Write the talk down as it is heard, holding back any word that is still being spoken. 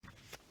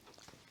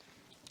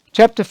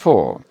Chapter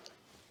 4.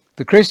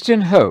 The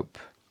Christian Hope.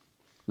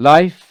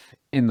 Life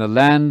in the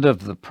land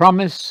of the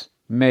promise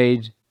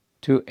made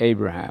to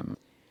Abraham.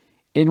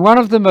 In one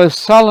of the most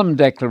solemn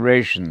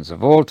declarations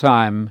of all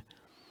time,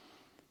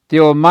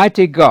 the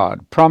Almighty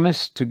God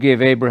promised to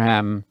give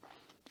Abraham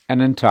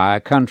an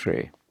entire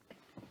country.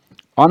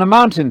 On a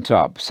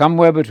mountaintop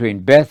somewhere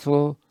between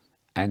Bethel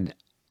and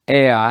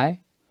Ai,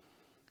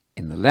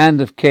 in the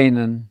land of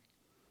Canaan,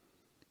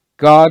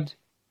 God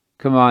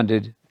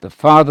commanded the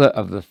father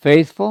of the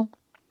faithful,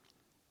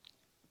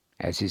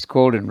 as he's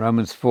called in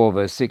Romans 4,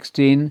 verse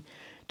 16,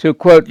 to,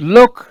 quote,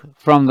 look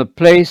from the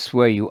place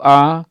where you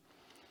are,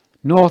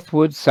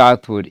 northward,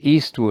 southward,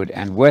 eastward,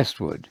 and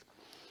westward.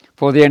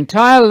 For the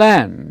entire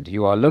land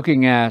you are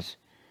looking at,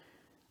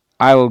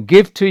 I will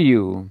give to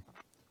you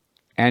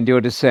and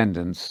your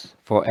descendants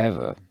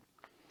forever.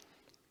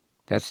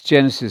 That's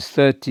Genesis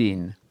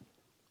 13,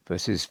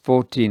 verses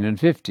 14 and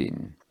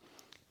 15.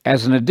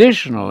 As an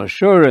additional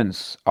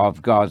assurance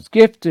of God's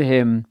gift to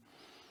him,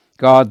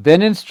 God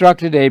then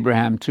instructed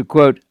Abraham to,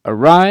 quote,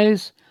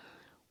 arise,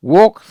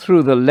 walk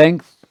through the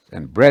length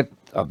and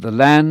breadth of the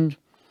land,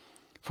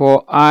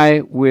 for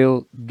I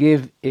will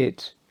give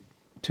it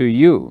to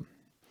you.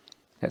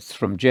 That's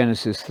from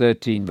Genesis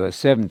 13, verse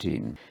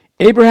 17.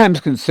 Abraham's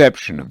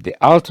conception of the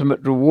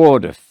ultimate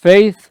reward of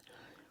faith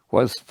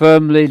was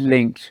firmly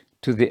linked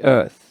to the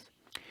earth.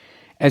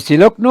 As he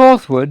looked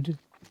northward,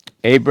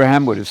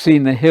 Abraham would have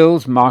seen the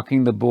hills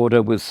marking the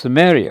border with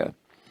Samaria.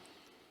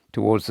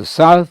 Towards the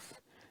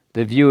south,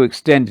 the view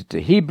extended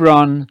to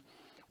Hebron,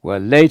 where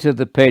later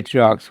the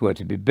patriarchs were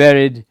to be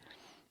buried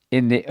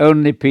in the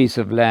only piece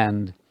of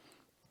land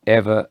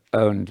ever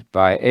owned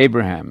by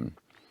Abraham.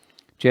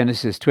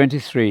 Genesis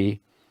 23,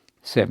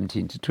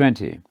 17 to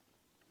 20.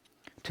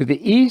 To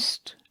the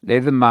east lay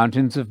the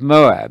mountains of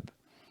Moab,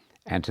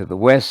 and to the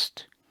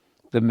west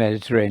the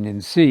Mediterranean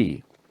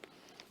Sea.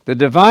 The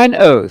divine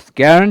oath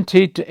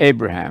guaranteed to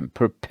Abraham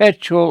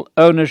perpetual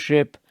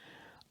ownership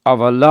of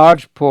a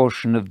large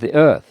portion of the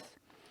earth.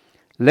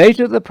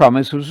 Later the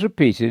promise was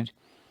repeated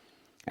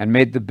and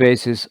made the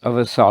basis of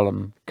a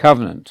solemn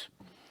covenant,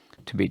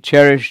 to be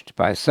cherished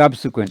by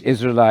subsequent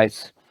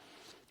Israelites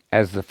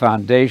as the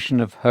foundation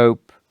of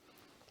hope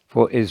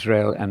for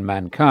Israel and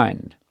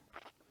mankind.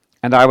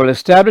 And I will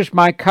establish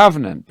my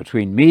covenant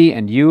between me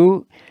and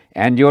you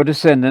and your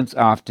descendants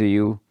after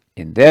you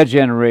in their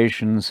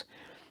generations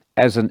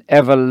as an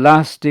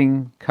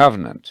everlasting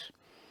covenant.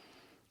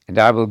 And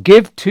I will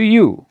give to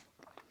you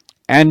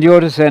and your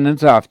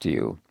descendants after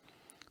you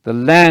the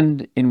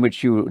land in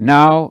which you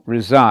now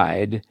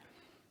reside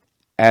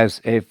as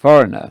a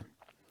foreigner,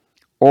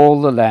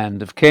 all the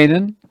land of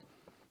Canaan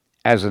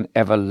as an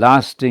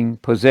everlasting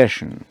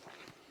possession.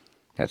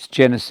 That's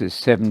Genesis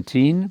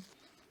 17,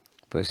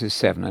 verses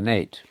 7 and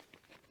 8.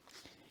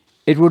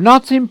 It would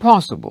not seem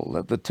possible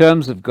that the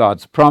terms of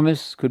God's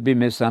promise could be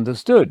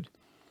misunderstood.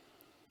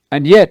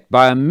 And yet,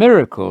 by a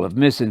miracle of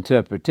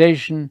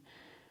misinterpretation,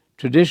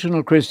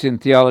 traditional Christian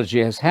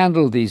theology has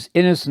handled these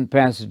innocent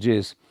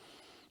passages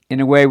in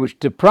a way which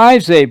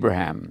deprives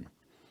Abraham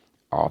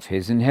of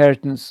his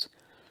inheritance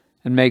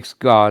and makes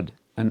God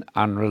an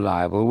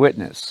unreliable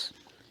witness.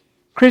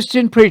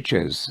 Christian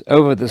preachers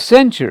over the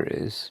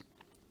centuries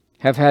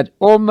have had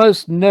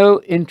almost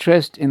no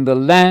interest in the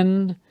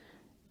land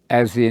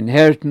as the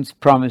inheritance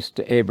promised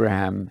to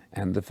Abraham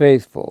and the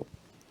faithful.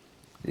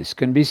 This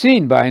can be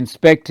seen by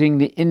inspecting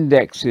the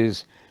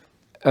indexes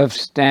of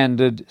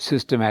standard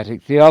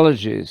systematic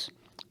theologies,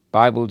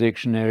 Bible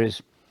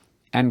dictionaries,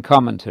 and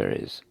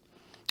commentaries,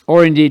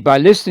 or indeed by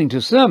listening to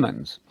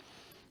sermons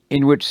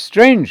in which,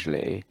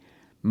 strangely,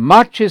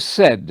 much is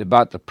said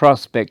about the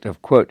prospect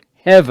of, quote,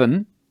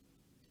 heaven,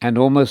 and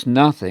almost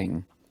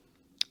nothing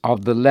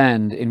of the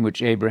land in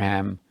which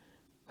Abraham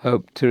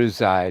hoped to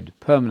reside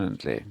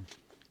permanently.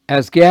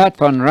 As Gerhard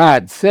von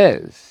Rad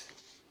says,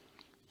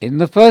 in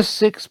the first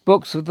 6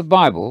 books of the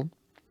Bible,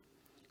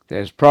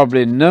 there's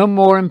probably no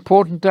more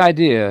important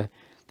idea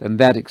than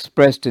that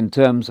expressed in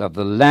terms of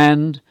the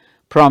land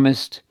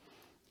promised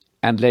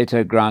and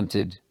later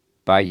granted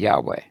by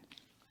Yahweh.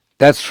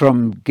 That's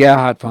from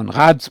Gerhard von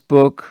Rad's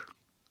book,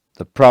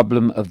 The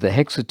Problem of the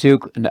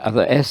Hexateuch and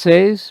Other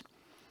Essays,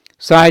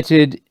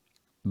 cited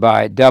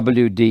by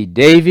W.D.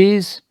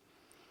 Davies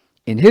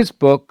in his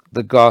book,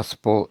 The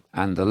Gospel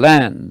and the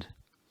Land,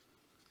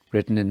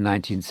 written in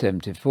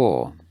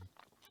 1974.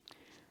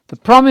 The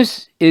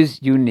promise is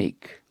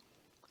unique.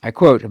 I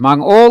quote,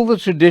 among all the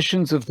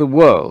traditions of the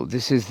world,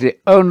 this is the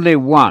only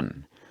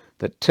one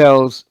that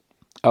tells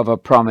of a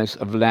promise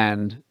of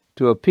land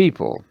to a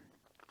people.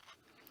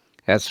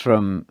 That's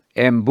from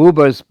M.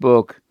 Buber's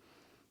book,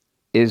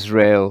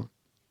 Israel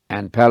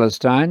and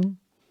Palestine,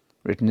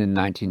 written in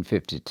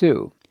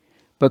 1952.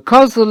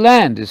 Because the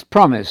land is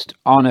promised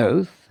on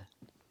oath,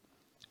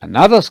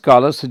 another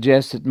scholar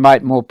suggests it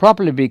might more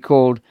properly be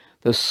called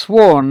the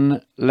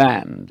sworn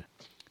land.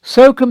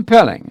 So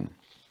compelling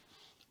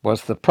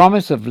was the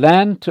promise of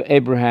land to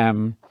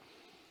Abraham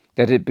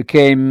that it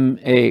became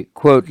a,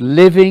 quote,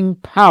 living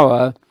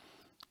power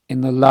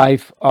in the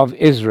life of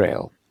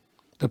Israel.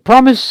 The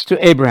promise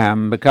to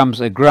Abraham becomes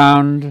a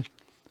ground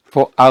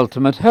for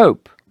ultimate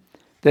hope.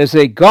 There's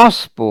a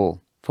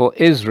gospel for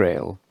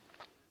Israel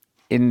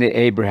in the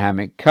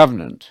Abrahamic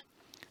covenant.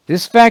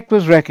 This fact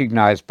was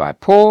recognized by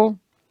Paul.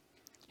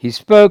 He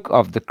spoke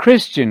of the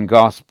Christian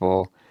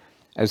gospel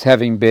as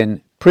having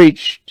been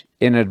preached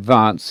in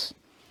advance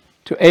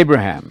to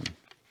Abraham.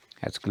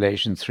 That's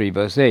Galatians 3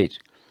 verse 8.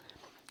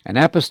 An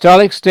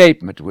apostolic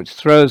statement which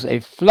throws a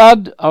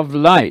flood of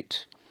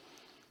light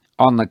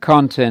on the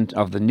content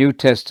of the New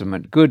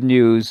Testament good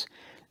news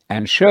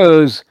and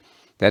shows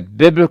that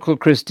biblical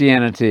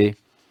Christianity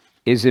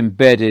is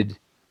embedded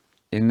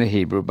in the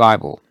Hebrew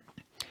Bible.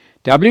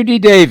 W.D.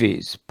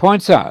 Davies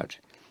points out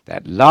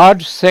that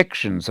large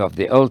sections of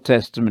the Old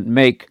Testament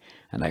make,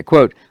 and I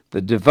quote,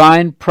 the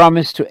divine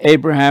promise to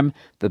Abraham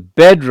the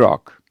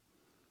bedrock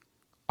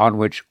on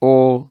which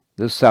all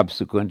the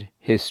subsequent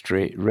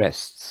history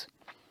rests.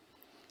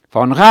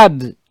 Von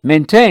Rad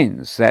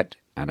maintains that,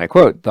 and I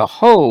quote, the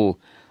whole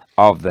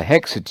of the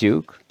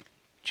Hexateuch,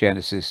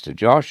 Genesis to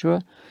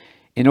Joshua,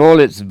 in all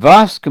its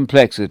vast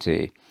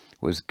complexity,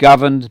 was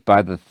governed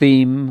by the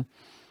theme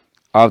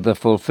of the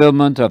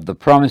fulfillment of the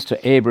promise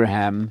to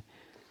Abraham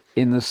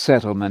in the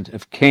settlement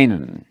of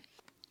Canaan.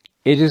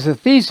 It is the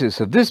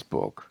thesis of this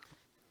book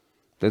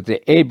that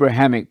the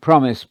Abrahamic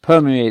promise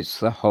permeates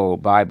the whole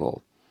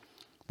Bible.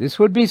 This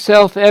would be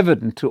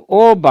self-evident to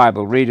all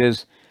Bible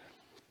readers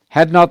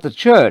had not the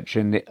Church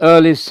in the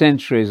early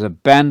centuries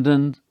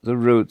abandoned the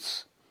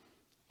roots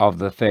of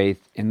the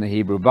faith in the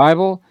Hebrew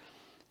Bible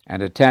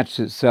and attached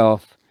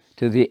itself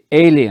to the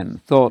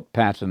alien thought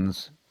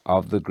patterns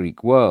of the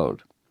Greek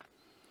world.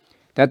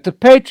 That the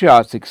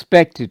patriarchs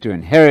expected to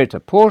inherit a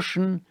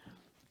portion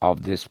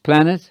of this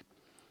planet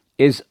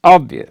is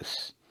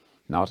obvious,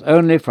 not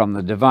only from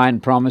the divine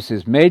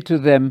promises made to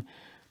them,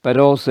 but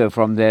also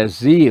from their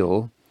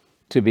zeal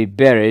to be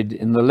buried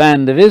in the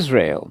land of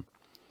Israel.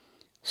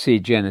 See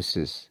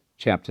Genesis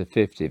chapter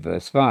 50,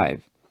 verse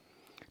 5.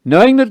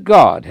 Knowing that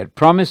God had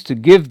promised to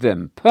give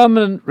them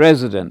permanent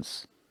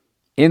residence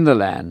in the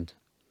land,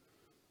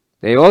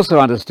 they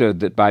also understood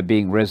that by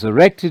being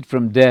resurrected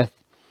from death,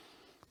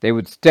 they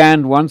would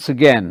stand once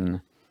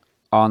again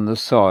on the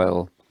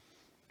soil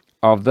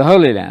of the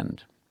Holy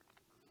Land.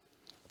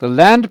 The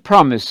land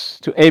promise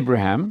to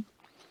Abraham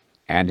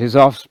and his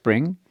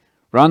offspring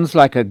runs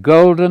like a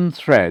golden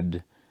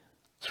thread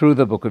through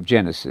the book of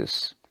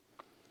Genesis.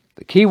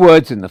 The key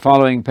words in the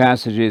following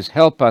passages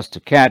help us to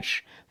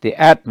catch the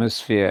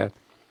atmosphere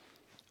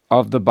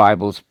of the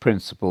Bible's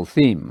principal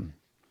theme.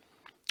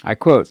 I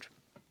quote,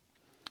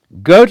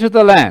 "Go to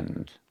the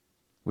land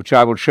which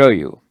I will show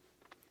you."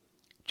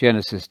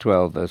 Genesis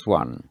 12, verse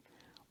 1.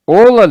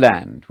 "All the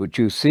land which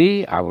you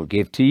see I will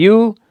give to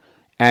you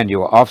and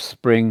your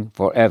offspring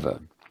forever."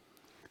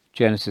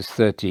 Genesis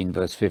 13,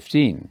 verse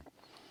 15.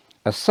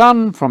 "A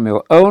son from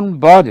your own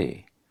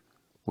body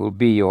will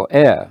be your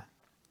heir."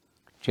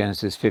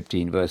 Genesis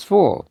 15, verse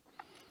 4.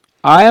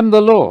 "I am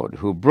the Lord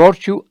who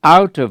brought you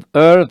out of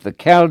Ur of the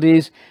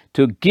Chaldees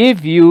to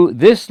give you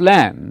this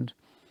land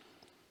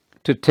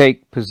to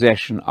take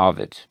possession of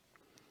it."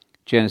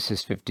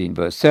 Genesis 15,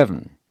 verse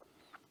 7.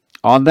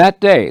 "On that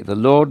day the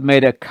Lord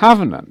made a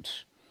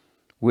covenant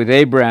with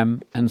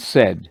Abram and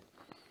said,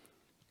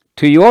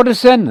 'To your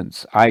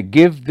descendants I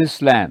give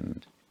this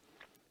land.'"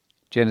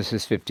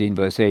 Genesis 15,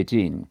 verse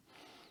 18.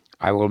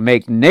 "I will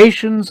make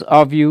nations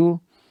of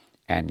you,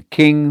 and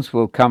kings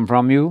will come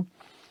from you.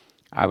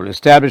 I will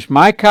establish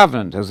my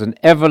covenant as an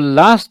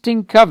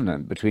everlasting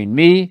covenant between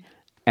me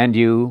and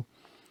you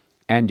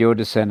and your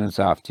descendants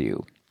after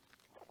you.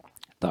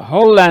 The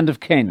whole land of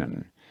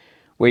Canaan,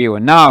 where you are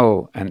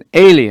now an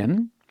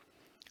alien,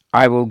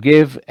 I will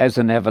give as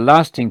an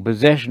everlasting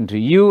possession to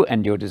you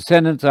and your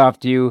descendants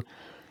after you,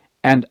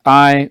 and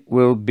I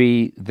will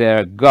be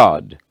their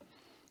God."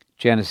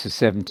 Genesis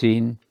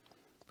 17,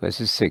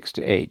 verses 6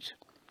 to 8.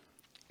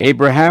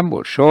 "Abraham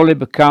will surely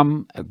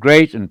become a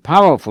great and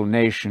powerful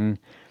nation,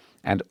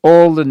 and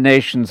all the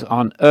nations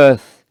on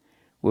earth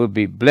will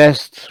be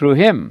blessed through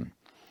him,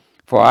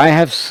 for I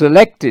have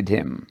selected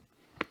him."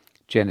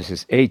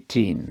 Genesis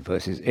 18,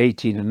 verses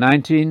 18 and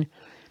 19.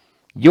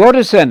 "Your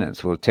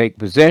descendants will take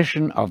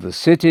possession of the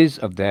cities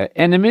of their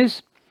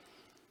enemies."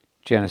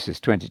 Genesis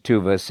 22,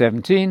 verse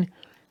 17.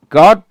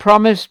 "God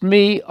promised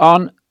me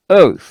on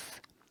oath,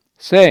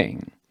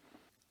 saying,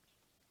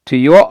 'To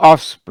your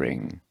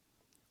offspring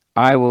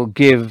I will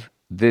give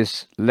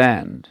this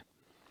land.'"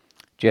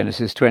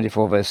 Genesis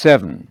 24, verse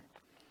 7.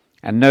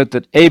 And note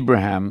that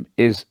Abraham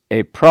is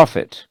a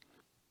prophet,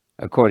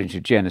 according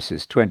to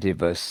Genesis 20,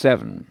 verse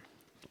 7.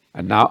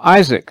 "And now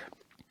Isaac.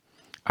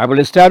 I will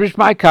establish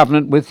my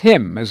covenant with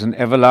him as an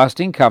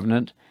everlasting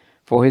covenant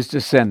for his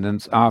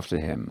descendants after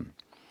him.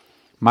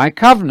 My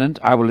covenant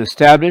I will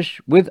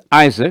establish with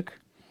Isaac."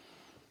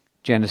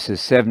 Genesis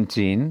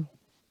 17,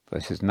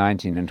 verses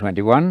 19 and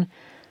 21.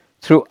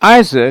 "Through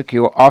Isaac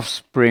your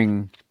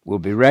offspring will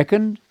be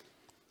reckoned."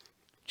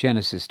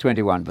 Genesis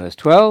 21, verse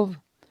 12.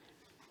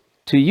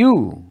 "To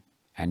you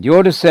and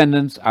your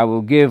descendants I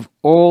will give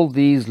all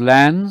these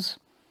lands,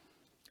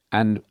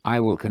 and I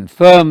will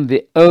confirm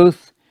the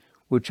oath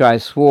which I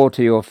swore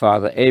to your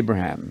father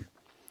Abraham.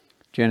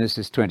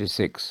 Genesis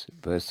 26,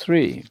 verse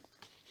 3.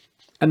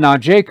 And now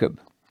Jacob.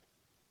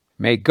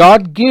 May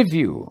God give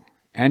you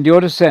and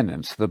your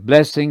descendants the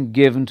blessing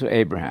given to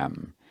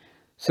Abraham,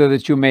 so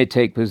that you may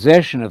take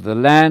possession of the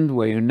land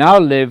where you now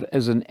live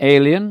as an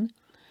alien,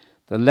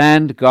 the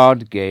land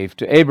God gave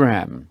to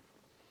Abraham.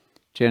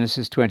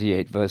 Genesis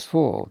 28, verse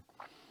 4.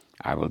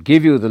 I will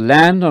give you the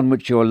land on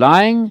which you're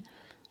lying.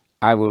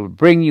 I will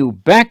bring you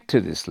back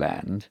to this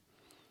land.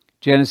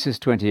 Genesis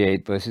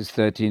 28, verses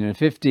 13 and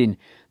 15.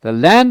 The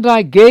land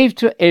I gave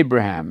to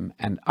Abraham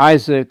and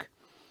Isaac,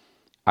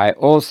 I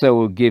also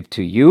will give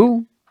to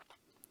you,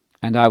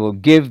 and I will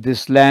give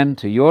this land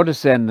to your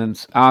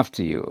descendants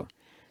after you.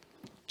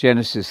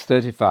 Genesis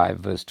 35,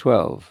 verse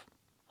 12.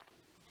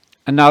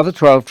 And now the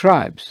 12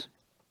 tribes.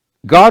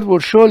 God will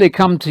surely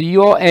come to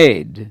your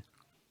aid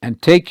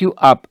and take you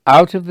up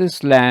out of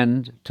this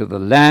land to the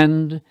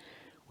land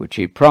which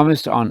he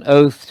promised on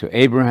oath to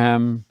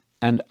Abraham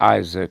and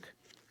Isaac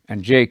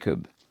and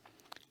Jacob.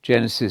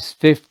 Genesis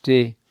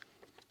 50,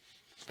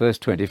 verse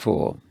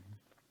 24.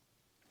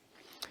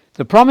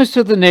 The promise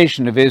to the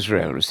nation of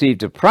Israel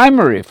received a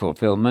primary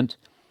fulfillment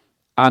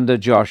under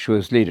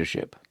Joshua's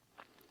leadership.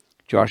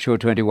 Joshua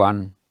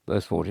 21,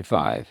 verse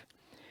 45.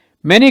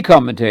 Many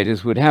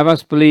commentators would have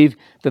us believe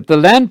that the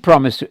land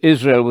promised to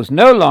Israel was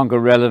no longer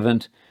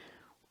relevant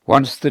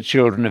once the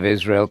children of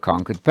Israel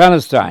conquered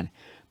Palestine.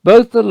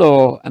 Both the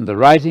law and the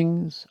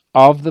writings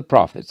of the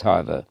prophets,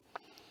 however,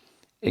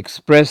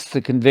 express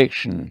the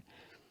conviction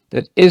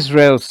that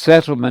Israel's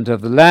settlement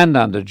of the land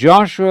under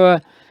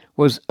Joshua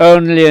was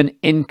only an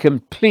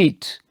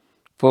incomplete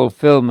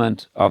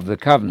fulfillment of the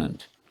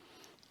covenant.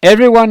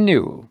 Everyone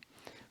knew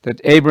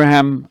that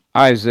Abraham,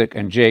 Isaac,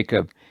 and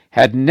Jacob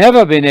had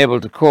never been able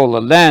to call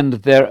the land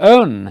their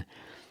own.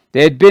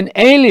 They had been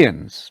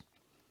aliens,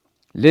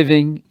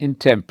 living in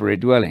temporary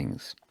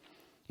dwellings.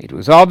 It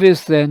was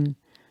obvious then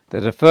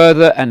that a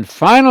further and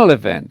final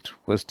event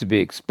was to be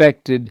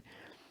expected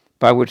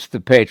by which the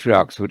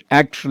patriarchs would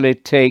actually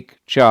take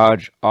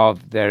charge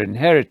of their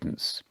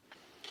inheritance.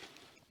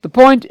 The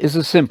point is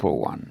a simple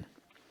one,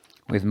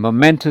 with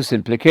momentous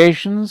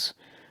implications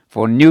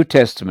for New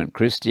Testament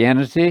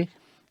Christianity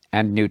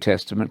and New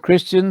Testament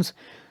Christians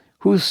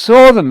who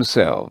saw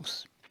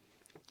themselves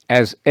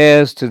as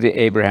heirs to the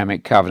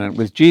Abrahamic covenant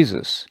with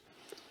Jesus.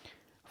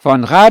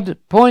 Von Rad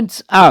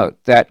points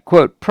out that,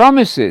 quote,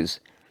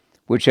 promises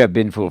which have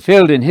been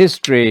fulfilled in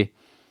history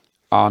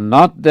are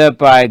not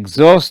thereby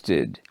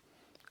exhausted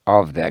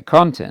of their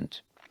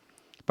content,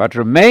 but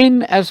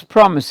remain as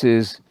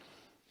promises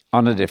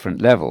on a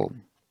different level.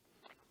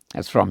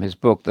 That's from his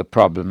book, The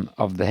Problem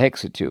of the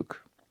Hexateuch.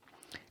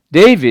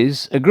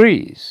 Davies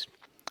agrees.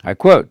 I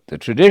quote, the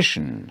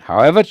tradition,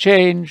 however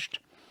changed,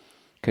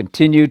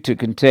 continued to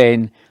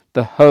contain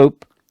the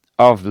hope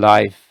of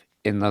life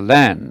in the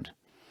land.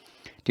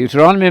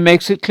 Deuteronomy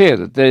makes it clear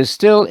that there is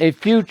still a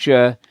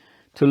future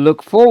to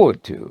look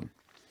forward to.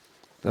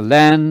 The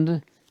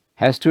land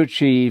has to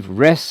achieve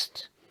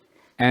rest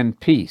and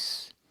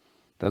peace.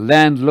 The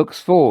land looks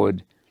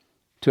forward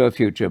to a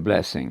future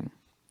blessing.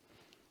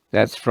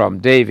 That's from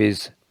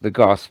Davies' The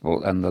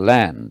Gospel and the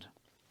Land.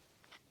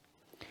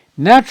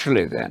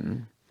 Naturally,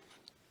 then,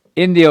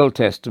 in the Old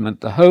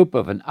Testament, the hope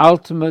of an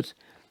ultimate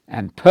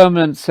and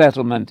permanent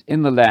settlement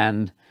in the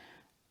land,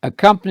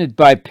 accompanied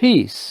by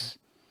peace,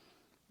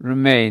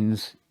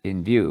 remains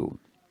in view.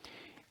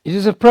 It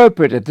is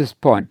appropriate at this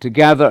point to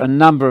gather a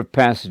number of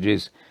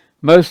passages,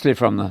 mostly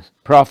from the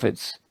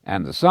prophets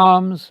and the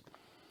Psalms,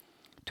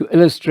 to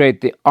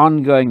illustrate the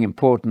ongoing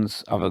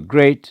importance of a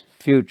great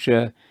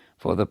future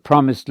for the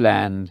promised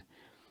land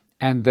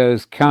and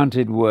those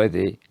counted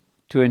worthy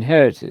to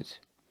inherit it.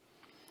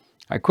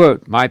 I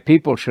quote, my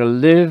people shall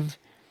live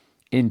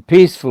in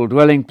peaceful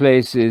dwelling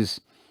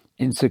places,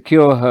 in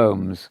secure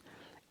homes,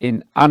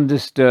 in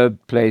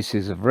undisturbed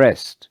places of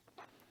rest.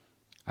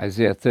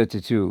 Isaiah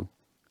 32,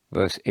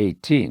 verse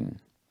 18.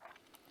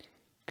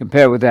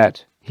 Compare with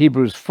that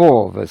Hebrews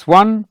 4, verse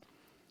 1,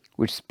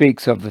 which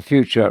speaks of the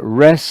future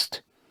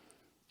rest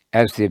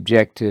as the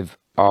objective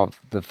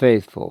of the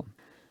faithful.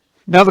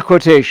 Now the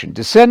quotation,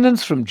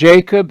 descendants from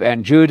Jacob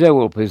and Judah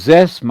will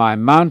possess my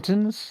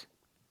mountains,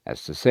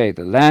 as to say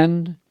the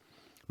land.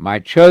 My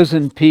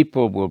chosen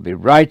people will be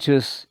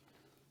righteous,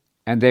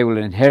 and they will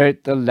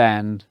inherit the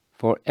land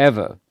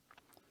forever.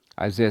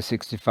 Isaiah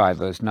 65,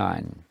 verse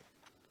 9.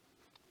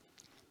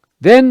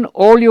 Then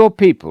all your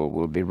people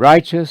will be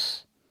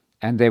righteous,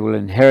 and they will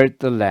inherit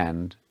the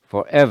land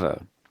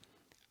forever.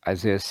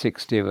 Isaiah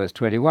 60, verse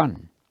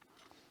 21.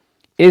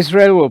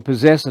 Israel will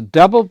possess a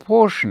double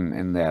portion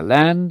in their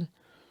land.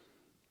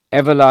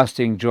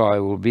 Everlasting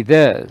joy will be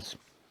theirs.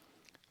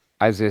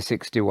 Isaiah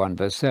 61,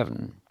 verse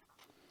 7.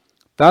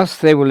 Thus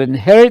they will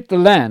inherit the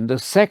land a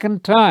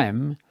second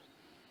time,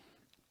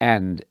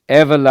 and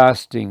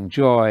everlasting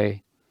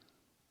joy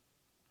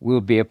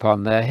will be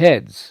upon their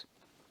heads.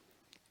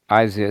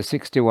 Isaiah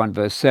 61,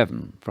 verse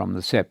 7, from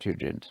the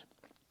Septuagint.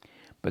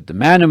 But the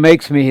man who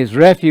makes me his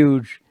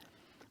refuge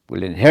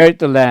will inherit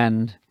the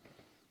land,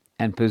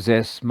 and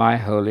possess my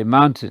holy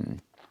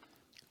mountain.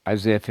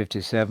 Isaiah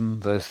 57,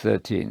 verse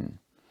 13.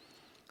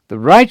 The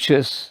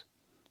righteous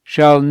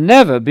shall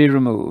never be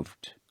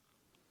removed,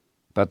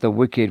 but the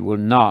wicked will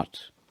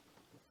not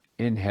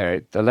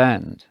inherit the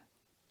land.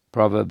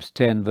 Proverbs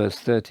 10, verse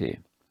 30.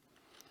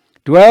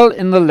 Dwell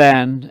in the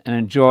land and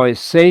enjoy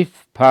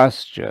safe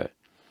pasture.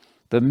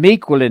 The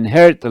meek will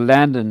inherit the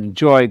land and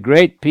enjoy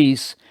great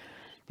peace.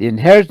 The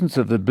inheritance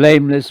of the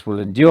blameless will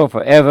endure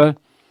forever.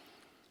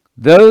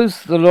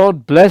 Those the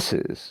Lord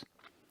blesses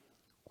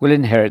will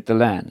inherit the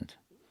land.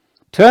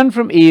 Turn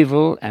from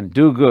evil and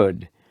do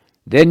good,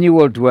 then you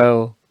will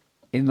dwell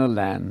in the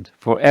land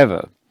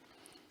forever.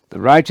 The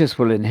righteous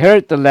will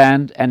inherit the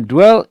land and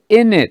dwell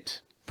in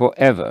it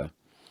forever.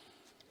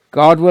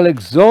 God will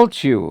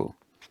exalt you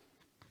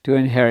to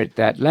inherit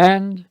that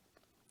land.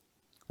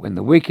 When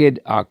the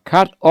wicked are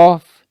cut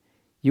off,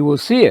 you will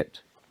see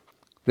it.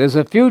 There's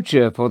a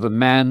future for the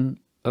man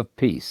of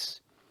peace.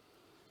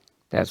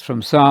 That's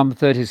from Psalm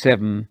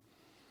 37,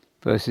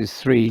 verses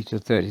 3 to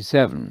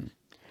 37.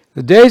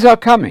 The days are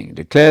coming,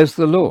 declares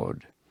the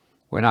Lord,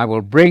 when I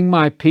will bring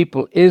my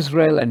people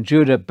Israel and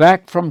Judah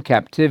back from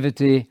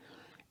captivity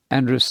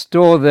and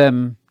restore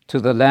them to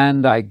the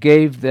land I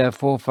gave their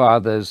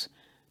forefathers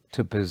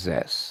to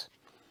possess.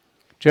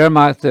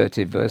 Jeremiah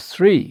 30, verse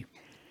 3.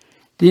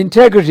 The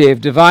integrity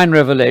of divine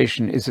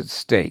revelation is at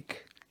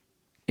stake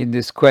in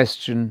this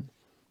question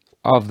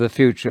of the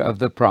future of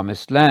the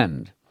promised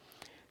land.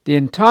 The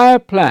entire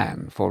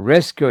plan for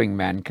rescuing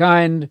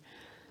mankind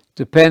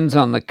depends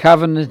on the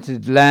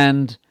covenanted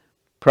land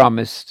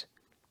promised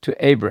to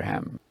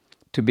Abraham,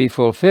 to be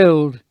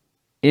fulfilled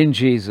in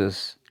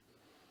Jesus,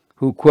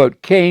 who,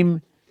 quote,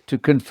 came to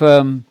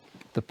confirm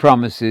the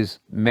promises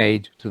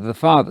made to the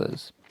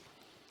fathers,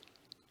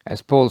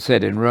 as Paul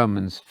said in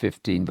Romans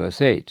 15,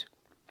 verse 8.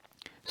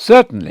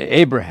 Certainly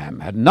Abraham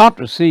had not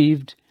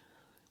received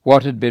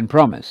what had been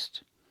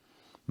promised.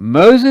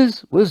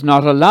 Moses was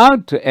not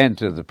allowed to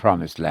enter the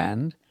promised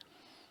land,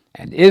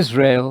 and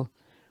Israel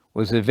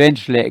was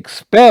eventually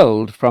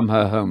expelled from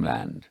her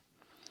homeland.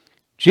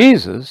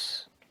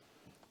 Jesus,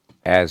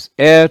 as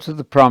heir to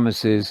the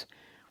promises,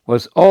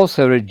 was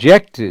also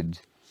rejected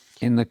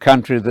in the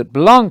country that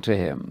belonged to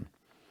him.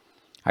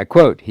 I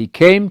quote, he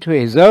came to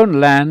his own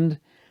land,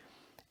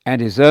 and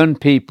his own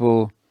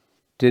people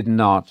did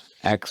not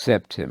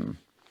accept him.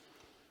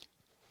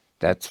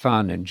 That's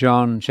found in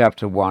John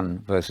chapter 1,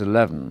 verse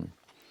 11.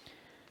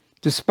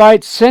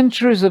 Despite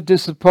centuries of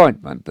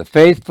disappointment, the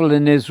faithful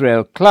in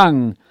Israel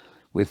clung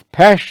with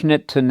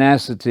passionate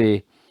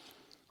tenacity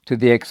to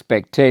the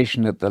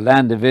expectation that the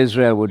land of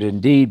Israel would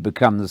indeed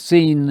become the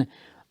scene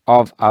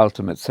of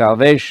ultimate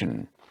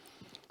salvation.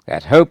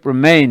 That hope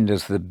remained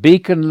as the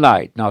beacon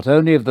light not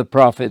only of the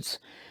prophets,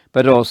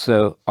 but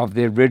also of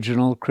the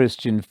original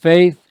Christian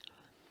faith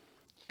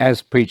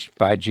as preached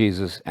by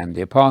Jesus and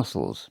the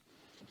apostles.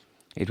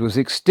 It was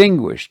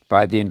extinguished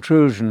by the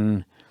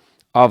intrusion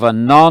of a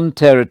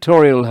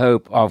non-territorial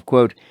hope of,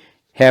 quote,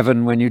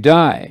 heaven when you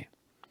die,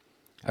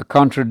 a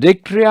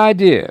contradictory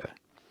idea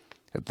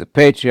that the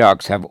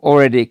patriarchs have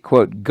already,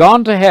 quote,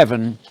 gone to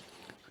heaven,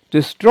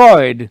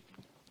 destroyed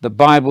the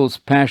Bible's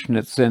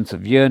passionate sense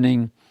of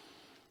yearning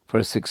for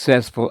a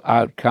successful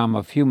outcome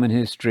of human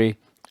history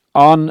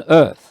on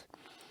earth,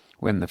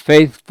 when the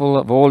faithful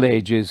of all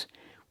ages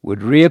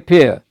would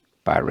reappear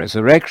by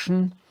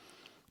resurrection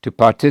to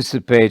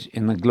participate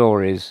in the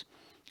glories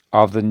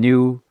of the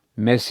new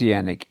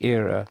messianic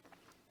era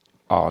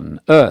on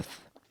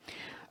earth.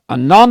 A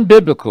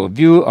non-biblical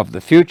view of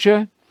the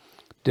future,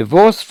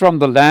 divorced from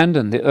the land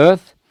and the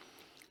earth,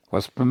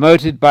 was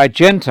promoted by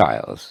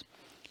Gentiles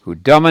who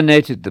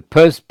dominated the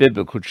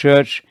post-biblical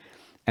church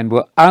and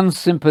were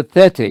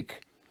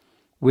unsympathetic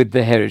with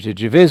the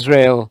heritage of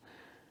Israel,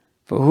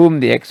 for whom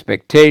the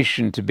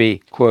expectation to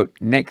be, quote,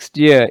 next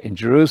year in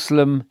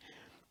Jerusalem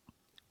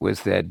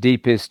was their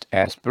deepest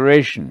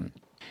aspiration.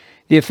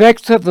 The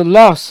effects of the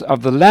loss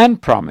of the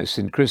land promise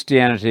in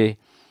Christianity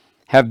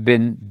have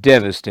been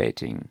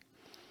devastating.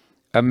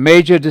 A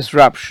major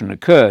disruption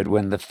occurred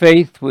when the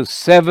faith was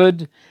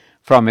severed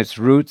from its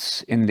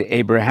roots in the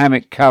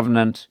Abrahamic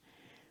covenant,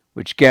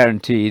 which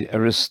guaranteed a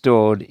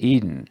restored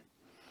Eden.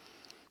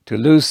 To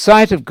lose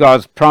sight of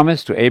God's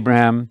promise to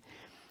Abraham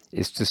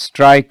is to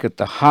strike at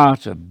the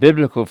heart of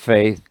biblical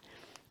faith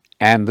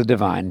and the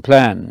divine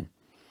plan.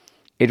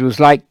 It was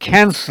like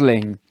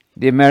cancelling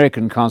the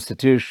American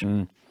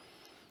Constitution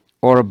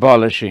or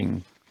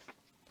abolishing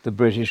the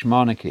British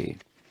monarchy.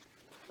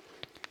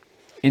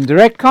 In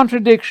direct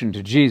contradiction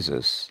to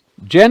Jesus,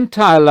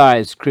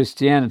 Gentilized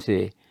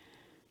Christianity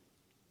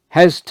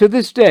has to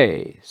this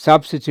day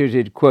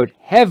substituted, quote,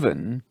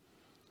 heaven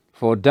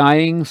for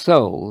dying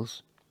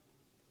souls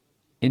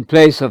in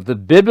place of the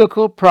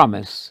biblical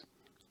promise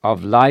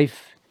of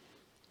life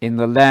in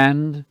the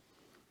land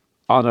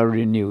on a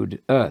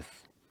renewed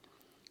earth.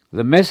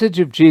 The message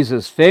of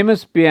Jesus'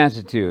 famous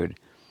beatitude,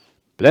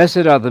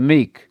 blessed are the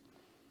meek,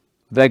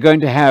 they're going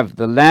to have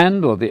the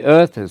land or the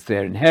earth as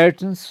their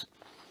inheritance,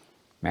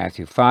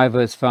 Matthew 5,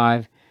 verse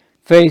 5,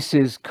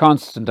 faces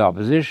constant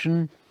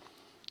opposition.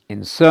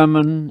 in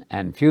sermon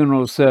and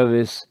funeral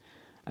service,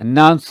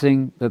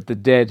 announcing that the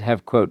dead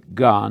have, quote,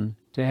 gone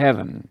to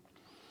heaven.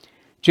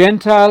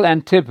 Gentile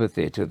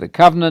antipathy to the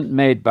covenant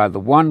made by the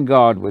one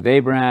God with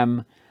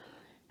Abraham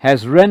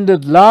has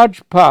rendered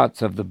large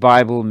parts of the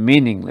Bible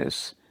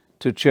meaningless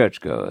to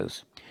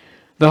churchgoers.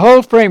 The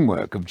whole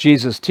framework of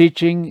Jesus'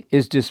 teaching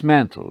is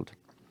dismantled,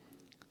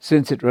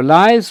 since it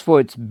relies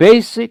for its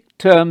basic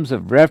terms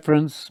of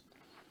reference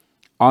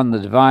on the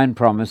divine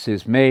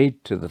promises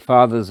made to the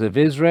fathers of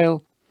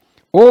Israel.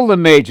 All the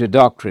major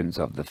doctrines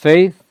of the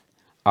faith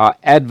are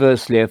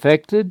adversely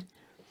affected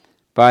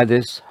by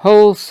this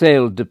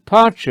wholesale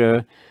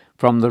departure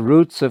from the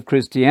roots of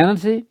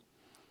Christianity,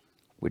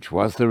 which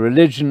was the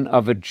religion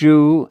of a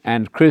Jew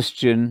and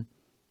Christian,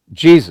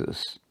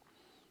 Jesus,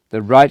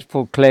 the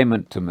rightful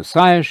claimant to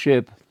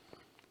messiahship,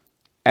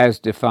 as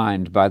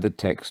defined by the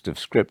text of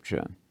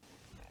Scripture.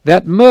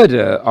 That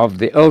murder of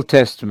the Old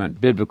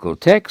Testament biblical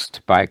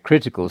text by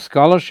critical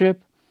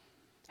scholarship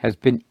has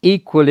been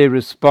equally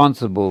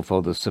responsible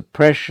for the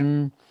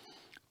suppression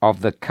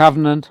of the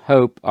covenant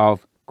hope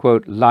of,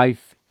 quote,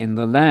 life in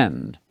the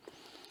land.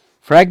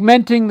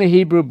 Fragmenting the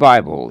Hebrew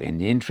Bible in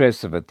the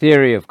interests of a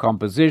theory of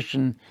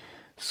composition,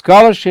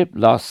 scholarship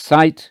lost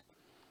sight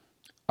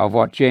of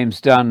what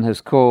James Dunn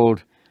has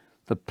called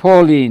the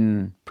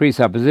Pauline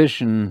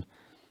presupposition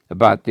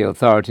about the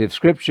authority of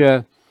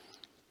Scripture,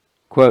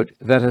 quote,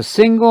 that a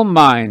single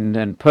mind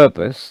and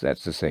purpose,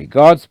 that's to say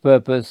God's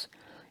purpose,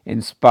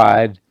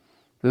 inspired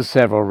the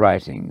several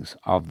writings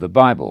of the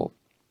Bible.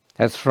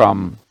 That's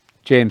from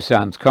James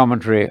Dunn's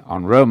commentary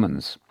on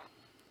Romans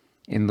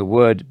in the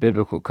Word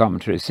Biblical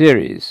Commentary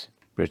series,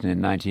 written in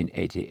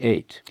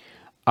 1988.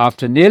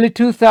 After nearly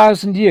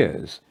 2,000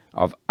 years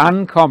of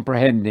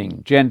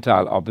uncomprehending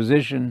Gentile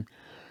opposition,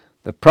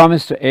 the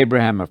promise to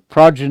Abraham of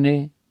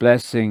progeny,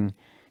 blessing,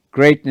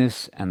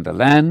 greatness, and the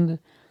land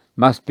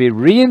must be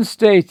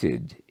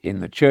reinstated in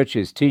the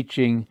Church's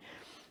teaching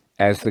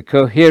as the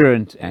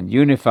coherent and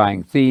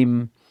unifying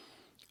theme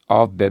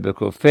of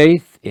biblical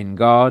faith in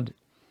God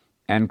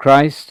and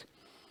Christ,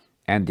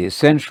 and the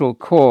essential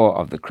core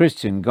of the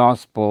Christian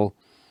gospel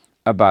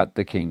about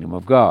the kingdom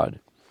of God.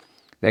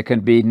 There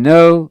can be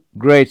no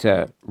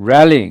greater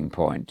rallying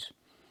point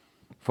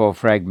for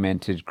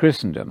fragmented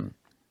Christendom.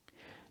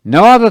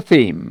 No other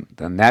theme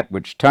than that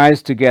which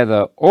ties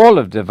together all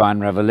of divine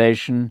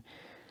revelation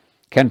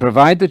can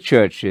provide the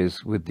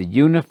churches with the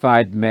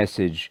unified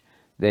message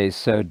they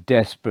so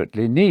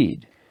desperately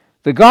need.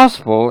 The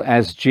gospel,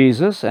 as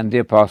Jesus and the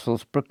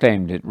apostles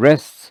proclaimed it,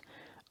 rests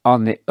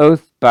on the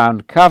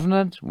oath-bound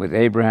covenant with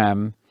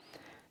Abraham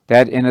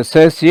that in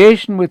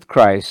association with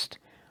Christ,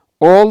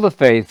 all the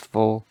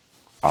faithful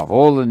of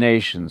all the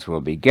nations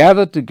will be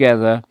gathered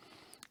together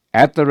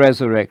at the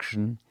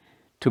resurrection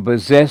to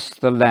possess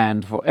the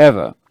land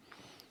forever.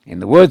 In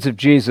the words of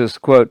Jesus,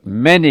 quote,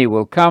 many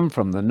will come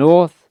from the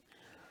north,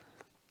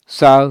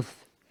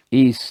 south,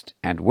 east,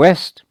 and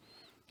west,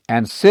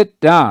 and sit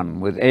down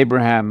with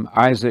Abraham,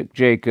 Isaac,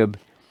 Jacob,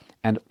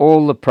 and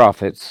all the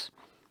prophets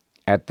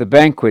at the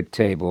banquet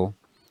table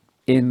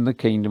in the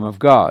kingdom of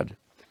God.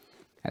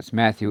 That's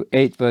Matthew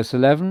 8, verse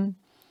 11,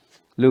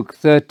 Luke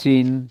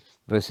 13,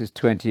 verses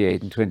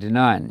 28 and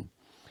 29.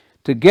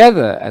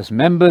 Together, as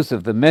members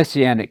of the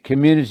Messianic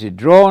community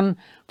drawn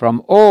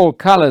from all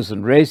colors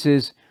and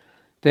races,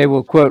 they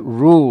will, quote,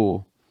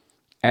 rule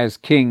as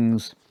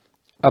kings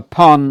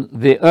upon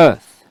the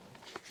earth.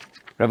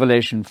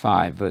 Revelation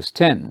 5, verse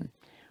 10,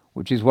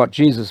 which is what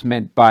Jesus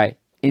meant by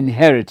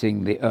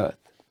inheriting the earth.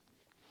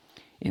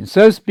 In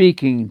so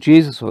speaking,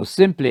 Jesus was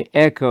simply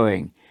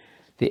echoing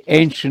the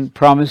ancient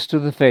promise to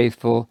the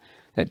faithful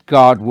that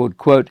God would,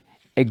 quote,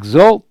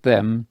 exalt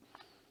them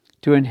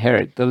to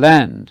inherit the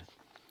land.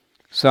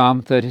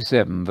 Psalm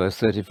 37, verse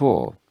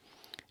 34.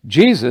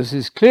 Jesus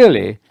is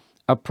clearly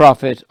a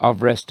prophet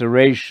of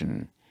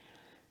restoration,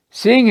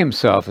 seeing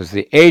himself as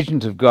the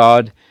agent of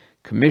God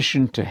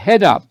commissioned to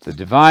head up the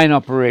divine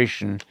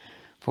operation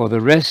for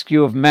the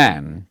rescue of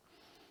man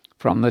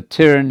from the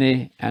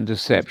tyranny and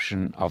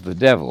deception of the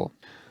devil.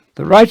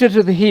 The writer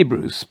to the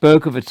Hebrews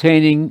spoke of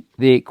attaining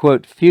the,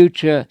 quote,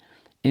 future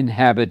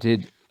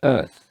inhabited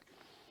earth.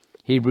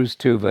 Hebrews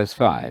 2, verse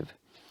 5.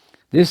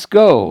 This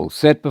goal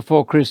set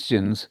before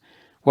Christians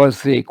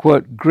was the,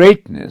 quote,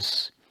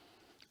 greatness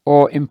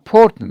or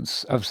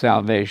importance of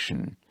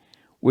salvation,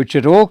 which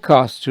at all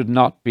costs should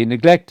not be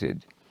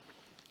neglected.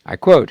 I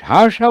quote,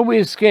 how shall we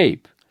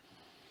escape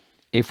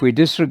if we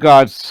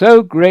disregard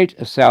so great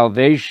a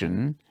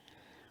salvation?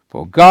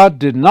 For God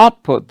did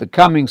not put the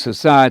coming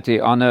society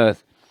on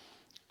earth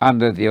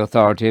under the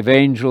authority of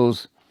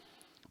angels,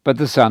 but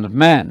the Son of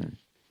Man.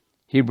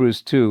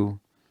 Hebrews 2,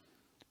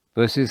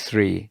 verses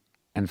 3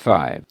 and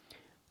 5.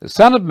 The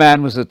Son of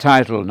Man was a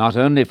title not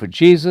only for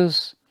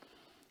Jesus,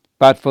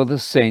 but for the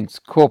saints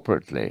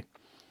corporately.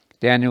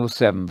 Daniel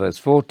 7, verse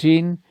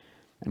 14,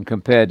 and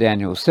compare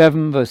Daniel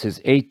 7,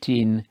 verses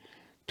 18,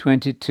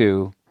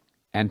 22,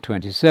 and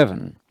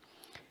 27.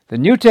 The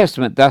New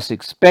Testament thus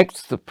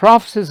expects the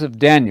prophecies of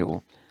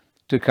Daniel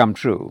to come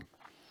true.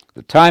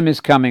 The time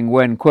is coming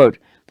when, quote,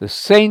 the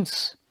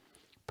saints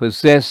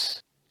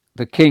possess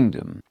the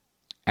kingdom,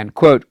 and,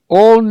 quote,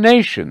 all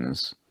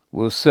nations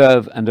will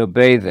serve and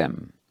obey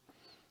them.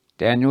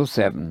 Daniel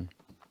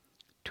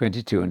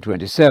 7:22 and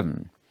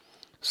 27.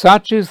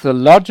 Such is the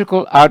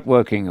logical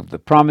outworking of the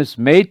promise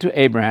made to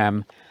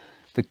Abraham,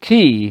 the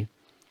key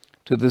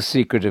to the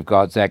secret of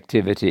God's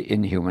activity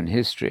in human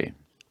history.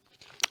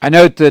 I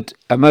note that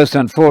a most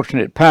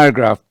unfortunate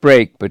paragraph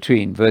break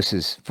between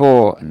verses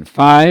 4 and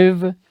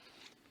 5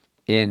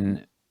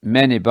 in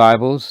many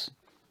Bibles,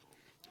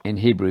 in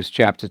Hebrews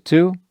chapter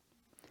 2,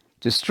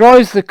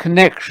 destroys the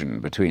connection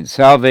between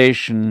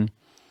salvation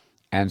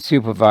and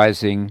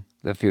supervising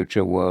the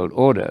future world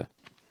order.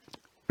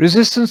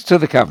 Resistance to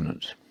the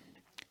covenant.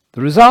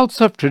 The results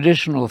of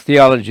traditional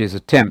theology's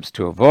attempts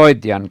to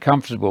avoid the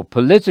uncomfortable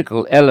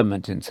political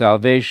element in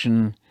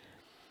salvation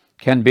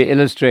can be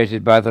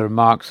illustrated by the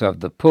remarks of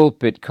the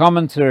pulpit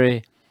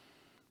commentary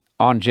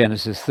on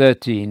Genesis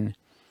 13,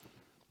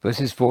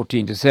 verses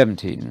 14 to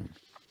 17.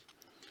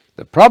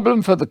 The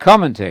problem for the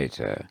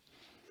commentator,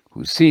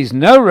 who sees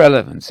no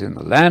relevance in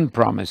the land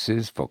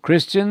promises for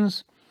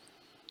Christians,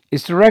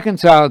 is to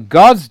reconcile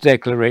God's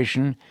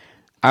declaration,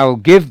 I will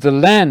give the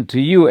land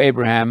to you,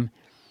 Abraham,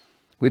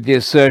 with the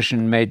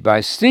assertion made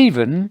by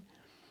Stephen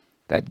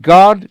that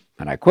God,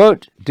 and I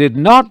quote, did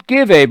not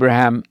give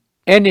Abraham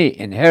any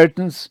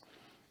inheritance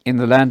in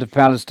the land of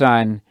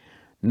Palestine,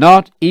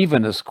 not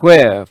even a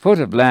square foot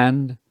of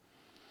land,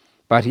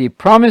 but he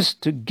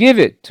promised to give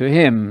it to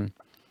him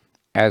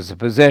as a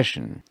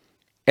possession,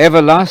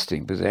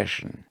 everlasting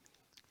possession,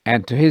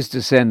 and to his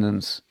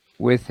descendants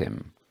with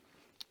him.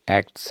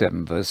 Acts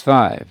 7, verse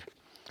 5.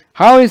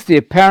 How is the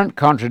apparent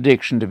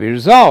contradiction to be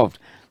resolved?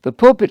 The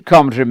pulpit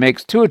commentary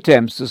makes two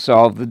attempts to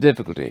solve the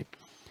difficulty.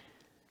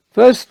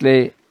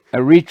 Firstly,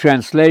 a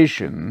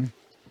retranslation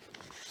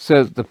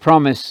so that the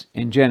promise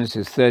in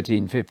Genesis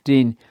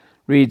 13:15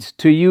 reads,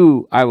 to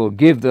you I will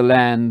give the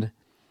land,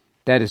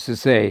 that is to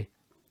say,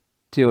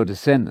 to your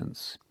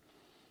descendants.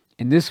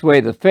 In this way,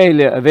 the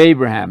failure of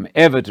Abraham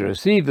ever to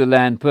receive the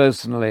land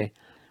personally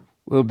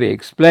will be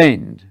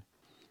explained.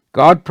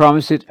 God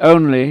promised it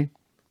only,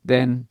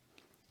 then,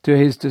 to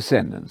his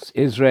descendants,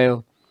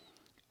 Israel,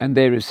 and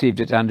they received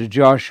it under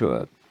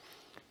Joshua.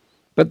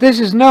 But this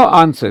is no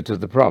answer to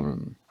the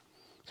problem.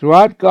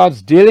 Throughout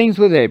God's dealings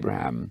with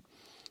Abraham,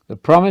 the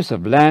promise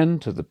of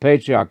land to the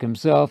patriarch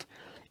himself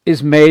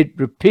is made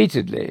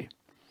repeatedly.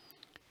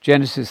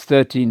 Genesis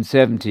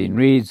 13:17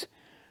 reads,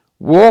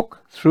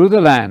 walk through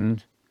the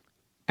land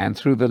and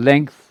through the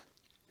length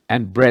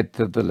and breadth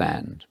of the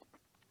land.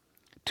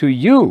 To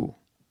you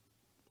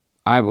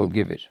I will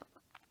give it.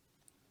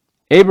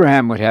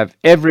 Abraham would have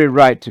every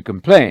right to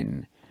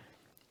complain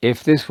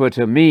if this were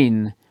to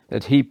mean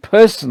that he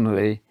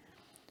personally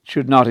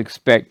should not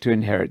expect to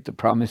inherit the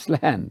promised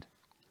land.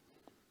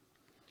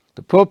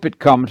 The pulpit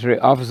commentary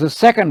offers a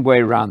second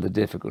way round the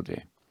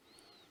difficulty.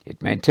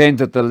 It maintains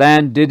that the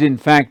land did in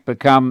fact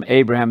become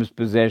Abraham's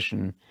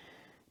possession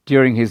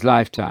during his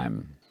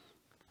lifetime.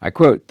 I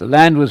quote, the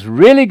land was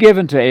really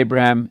given to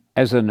Abraham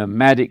as a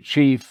nomadic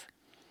chief,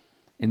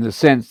 in the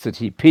sense that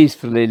he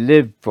peacefully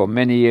lived for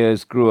many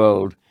years, grew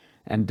old,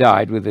 and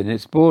died within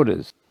its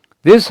borders.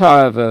 This,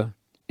 however,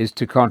 is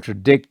to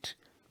contradict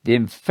the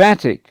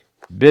emphatic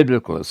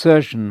biblical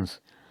assertions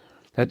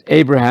that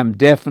Abraham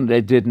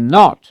definitely did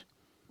not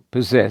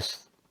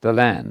possess the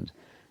land,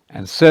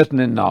 and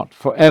certainly not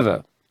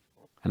forever.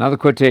 Another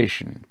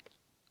quotation,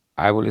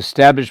 I will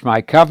establish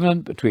my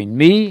covenant between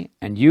me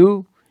and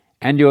you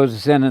and your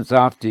descendants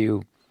after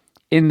you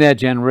in their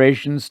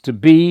generations to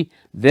be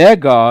their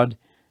God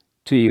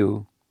to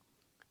you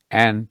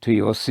and to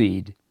your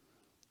seed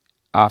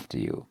after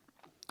you.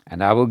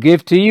 And I will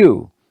give to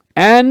you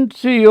and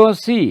to your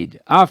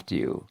seed after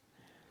you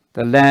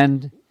the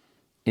land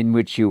in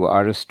which you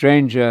are a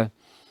stranger,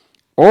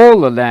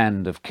 all the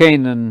land of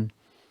Canaan,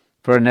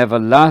 for an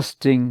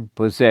everlasting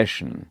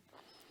possession.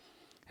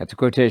 That's a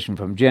quotation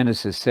from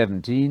Genesis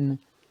 17,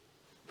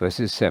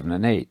 verses 7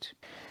 and 8.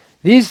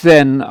 These,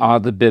 then, are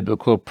the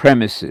biblical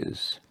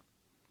premises.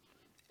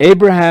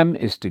 Abraham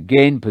is to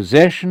gain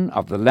possession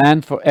of the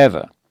land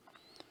forever.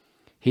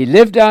 He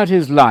lived out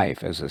his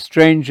life as a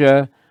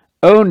stranger,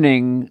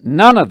 owning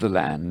none of the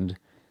land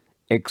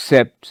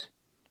except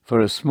for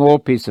a small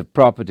piece of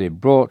property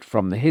brought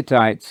from the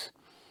Hittites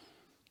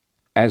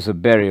as a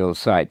burial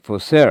site for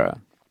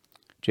Sarah.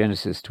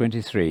 Genesis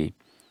 23,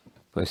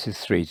 verses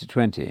 3 to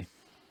 20.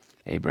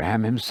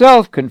 Abraham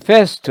himself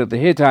confessed to the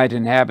Hittite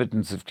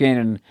inhabitants of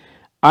Canaan,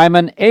 I'm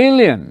an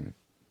alien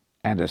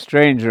and a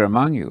stranger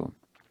among you.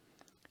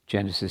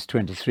 Genesis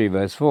 23,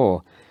 verse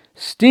 4.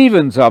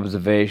 Stephen's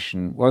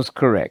observation was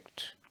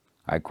correct.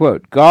 I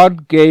quote,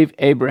 God gave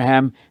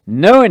Abraham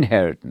no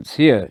inheritance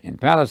here in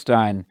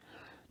Palestine,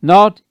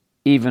 not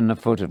even a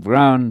foot of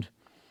ground,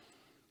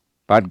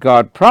 but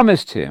God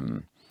promised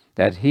him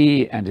that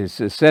he and his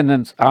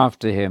descendants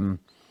after him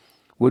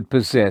would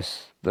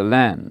possess the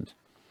land.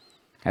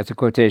 That's a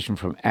quotation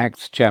from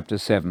Acts chapter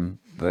 7,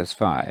 verse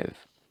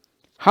 5.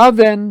 How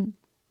then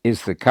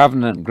is the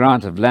covenant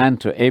grant of land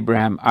to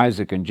Abraham,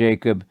 Isaac, and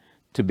Jacob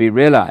to be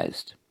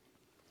realized?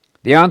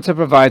 The answer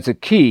provides a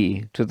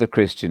key to the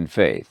Christian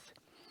faith.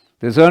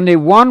 There's only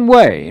one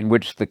way in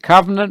which the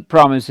covenant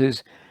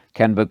promises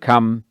can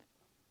become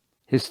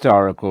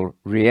historical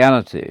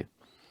reality: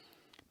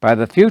 by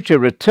the future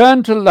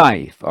return to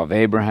life of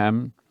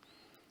Abraham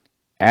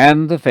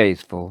and the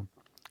faithful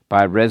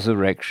by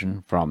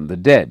resurrection from the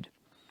dead.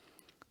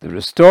 The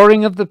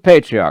restoring of the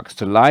patriarchs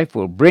to life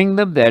will bring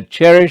them their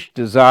cherished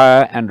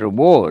desire and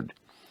reward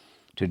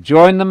to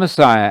join the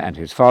Messiah and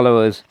his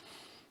followers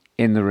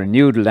in the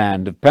renewed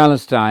land of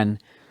Palestine,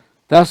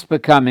 thus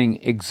becoming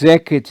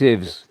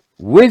executives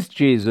with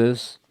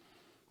Jesus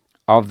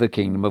of the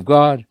kingdom of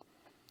God.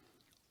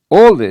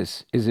 All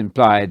this is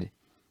implied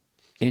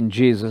in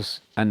Jesus'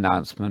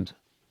 announcement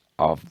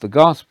of the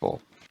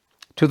gospel.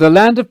 To the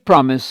land of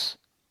promise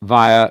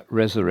via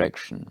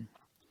resurrection.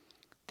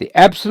 The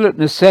absolute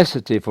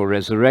necessity for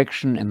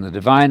resurrection in the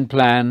divine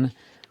plan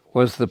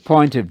was the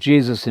point of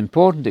Jesus'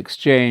 important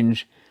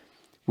exchange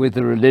with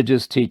the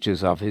religious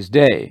teachers of his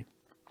day.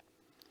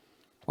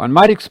 One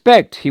might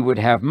expect he would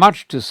have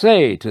much to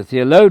say to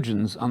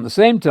theologians on the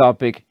same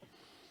topic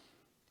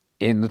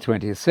in the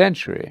 20th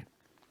century.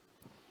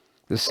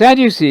 The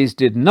Sadducees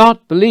did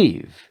not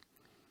believe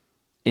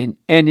in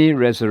any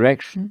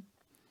resurrection,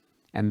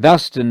 and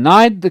thus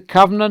denied the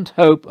covenant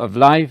hope of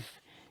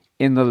life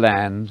in the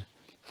land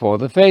for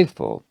the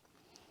faithful.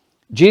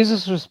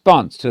 Jesus'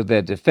 response to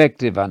their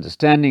defective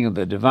understanding of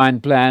the divine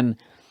plan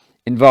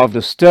involved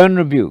a stern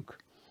rebuke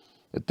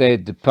that they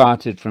had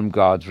departed from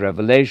God's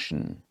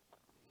revelation.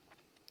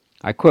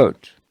 I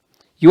quote,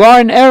 "You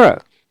are in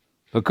error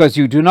because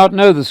you do not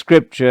know the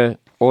Scripture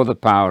or the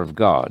power of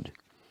God.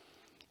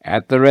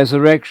 At the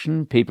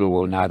resurrection, people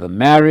will neither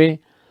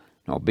marry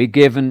nor be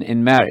given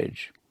in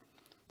marriage.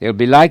 They'll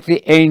be like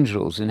the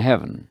angels in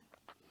heaven.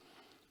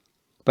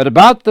 But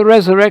about the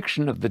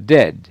resurrection of the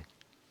dead,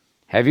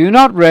 have you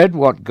not read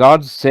what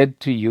God said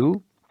to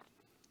you?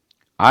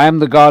 I am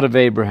the God of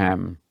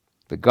Abraham,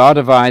 the God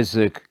of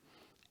Isaac,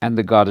 and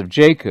the God of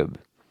Jacob.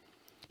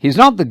 He's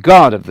not the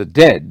God of the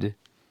dead,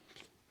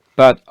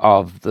 but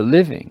of the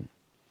living."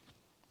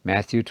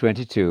 Matthew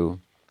 22,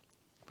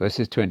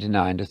 verses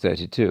 29 to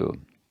 32.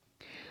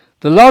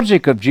 The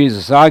logic of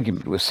Jesus'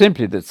 argument was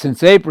simply that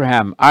since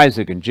Abraham,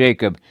 Isaac, and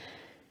Jacob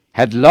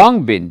had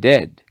long been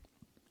dead,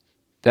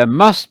 there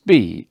must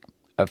be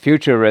a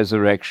future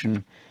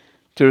resurrection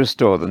to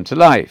restore them to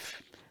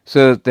life,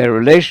 so that their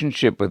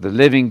relationship with the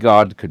living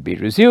God could be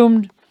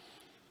resumed,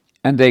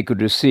 and they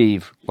could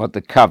receive what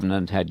the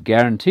covenant had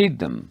guaranteed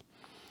them.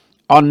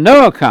 On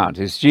no account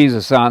is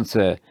Jesus'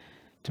 answer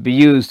to be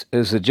used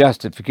as a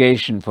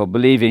justification for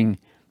believing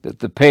that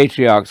the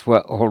patriarchs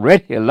were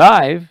already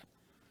alive.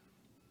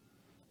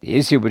 The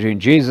issue between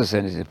Jesus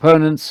and his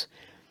opponents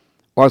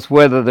was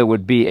whether there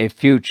would be a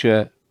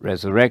future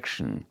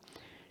resurrection.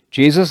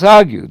 Jesus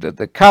argued that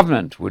the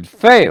covenant would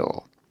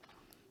fail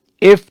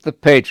if the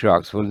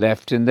patriarchs were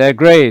left in their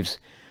graves.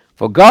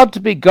 For God to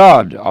be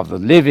God of the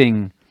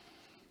living,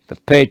 the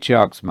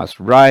patriarchs must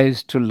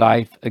rise to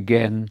life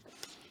again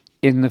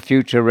in the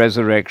future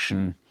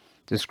resurrection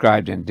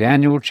described in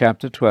Daniel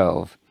chapter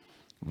 12,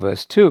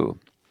 verse 2.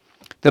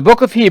 The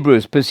book of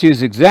Hebrews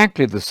pursues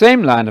exactly the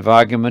same line of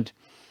argument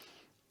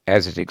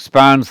as it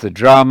expounds the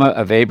drama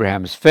of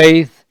Abraham's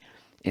faith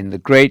in the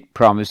great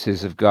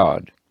promises of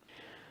God.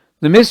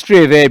 The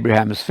mystery of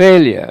Abraham's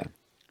failure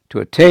to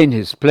attain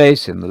his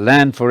place in the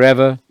land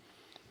forever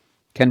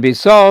can be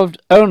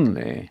solved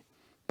only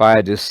by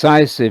a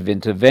decisive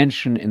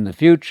intervention in the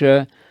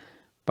future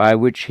by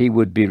which he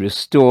would be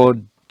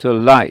restored to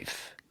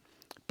life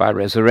by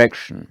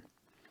resurrection.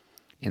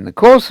 In the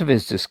course of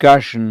his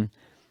discussion,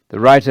 the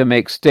writer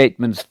makes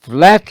statements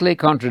flatly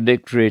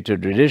contradictory to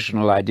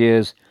traditional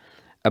ideas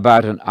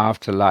about an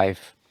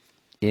afterlife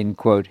in,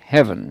 quote,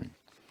 heaven.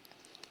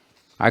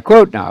 I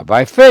quote now,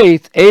 "By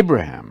faith,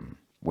 Abraham,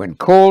 when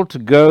called to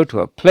go to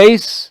a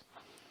place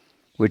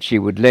which he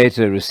would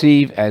later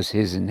receive as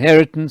his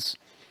inheritance,"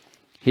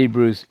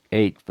 Hebrews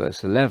 8,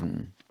 verse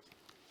 11.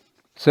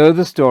 So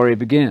the story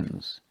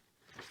begins.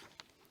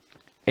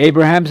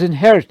 Abraham's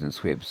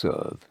inheritance, we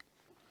observe,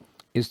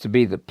 is to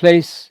be the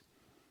place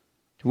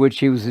to which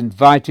he was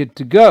invited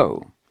to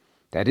go.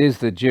 That is,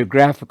 the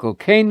geographical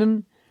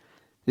Canaan.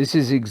 This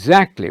is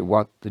exactly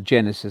what the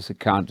Genesis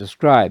account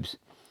describes.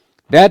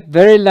 That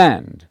very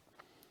land,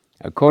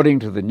 according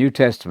to the New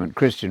Testament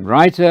Christian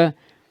writer,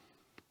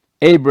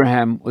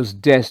 Abraham was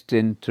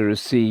destined to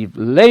receive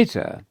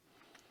later,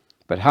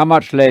 but how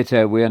much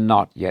later we are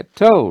not yet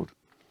told.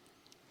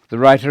 The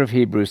writer of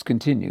Hebrews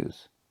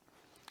continues,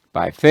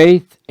 "By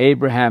faith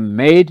Abraham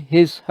made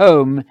his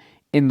home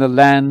in the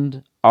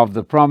land of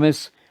the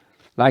promise,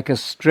 like a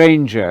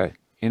stranger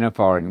in a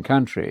foreign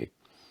country.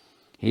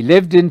 He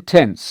lived in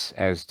tents,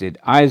 as did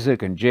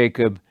Isaac and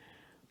Jacob,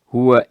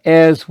 who were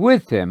heirs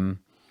with him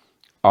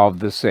of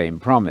the same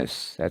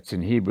promise." That's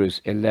in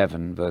Hebrews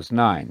 11, verse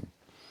 9.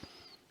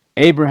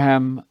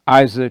 Abraham,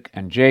 Isaac,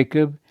 and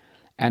Jacob,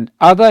 and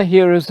other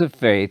heroes of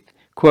faith,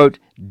 quote,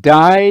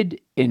 "died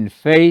in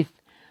faith,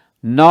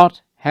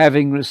 not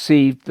having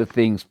received the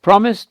things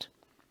promised,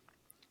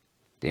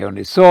 They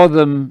only saw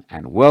them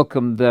and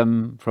welcomed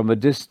them from a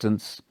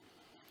distance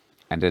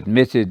and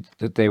admitted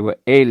that they were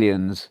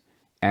aliens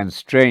and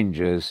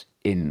strangers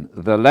in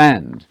the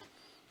land.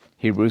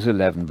 Hebrews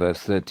 11, verse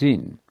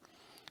 13.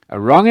 A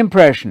wrong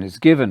impression is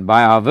given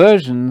by our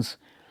versions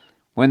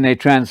when they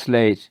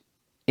translate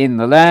in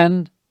the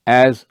land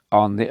as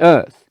on the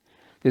earth.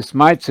 This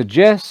might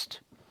suggest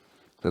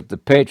that the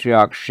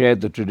patriarchs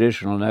shared the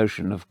traditional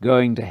notion of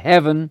going to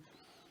heaven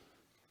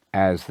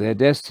as their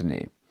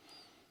destiny.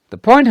 The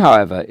point,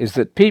 however, is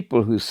that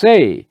people who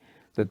say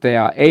that they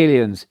are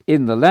aliens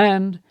in the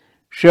land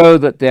show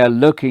that they are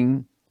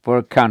looking for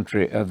a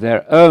country of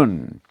their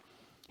own.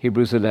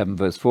 Hebrews 11,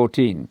 verse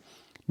 14.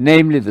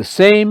 Namely, the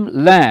same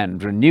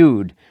land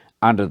renewed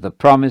under the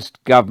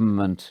promised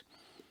government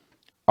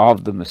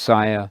of the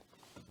Messiah,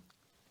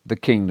 the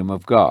kingdom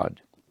of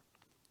God.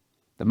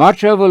 The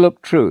much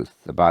overlooked truth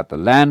about the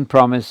land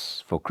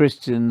promise for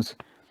Christians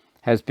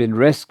has been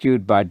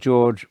rescued by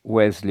George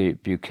Wesley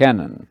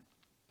Buchanan.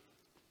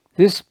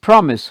 This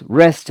promise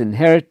rest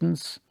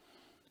inheritance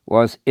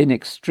was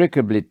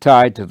inextricably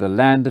tied to the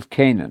land of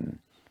Canaan,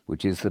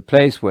 which is the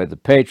place where the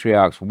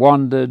patriarchs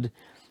wandered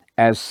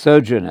as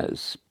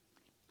sojourners,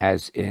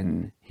 as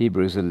in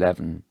Hebrews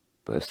 11,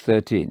 verse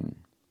 13.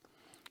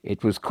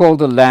 It was called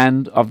the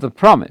land of the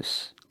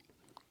promise,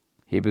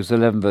 Hebrews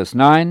 11, verse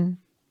 9,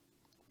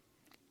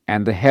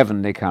 and the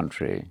heavenly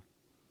country,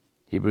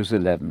 Hebrews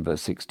 11,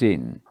 verse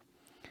 16.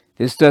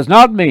 This does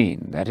not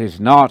mean that it is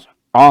not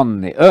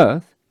on the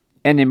earth,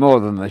 any more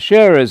than the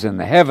sharers in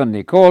the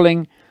heavenly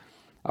calling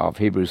of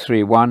Hebrews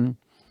 3:1,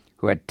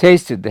 who had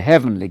tasted the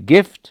heavenly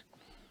gift,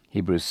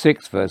 Hebrews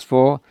 6, verse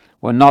 4,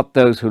 were not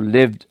those who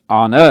lived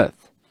on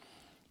earth.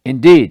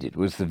 Indeed, it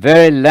was the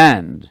very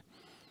land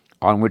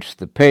on which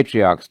the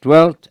patriarchs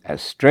dwelt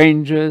as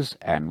strangers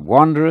and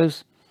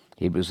wanderers,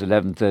 Hebrews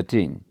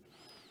 11:13.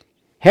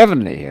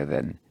 Heavenly here,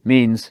 then,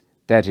 means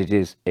that it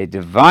is a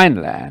divine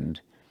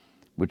land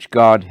which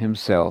God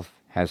himself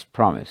has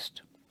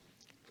promised.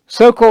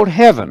 So-called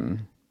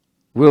heaven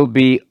will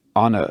be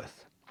on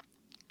earth.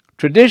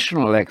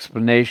 Traditional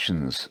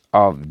explanations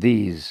of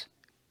these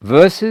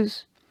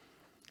verses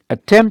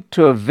attempt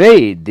to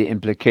evade the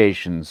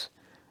implications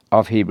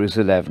of Hebrews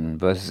 11,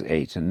 verses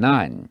 8 and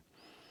 9.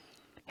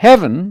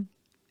 Heaven,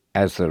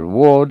 as the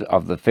reward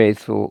of the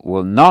faithful,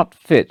 will not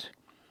fit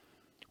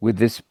with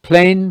this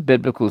plain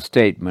biblical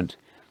statement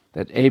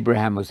that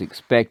Abraham was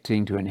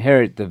expecting to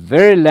inherit the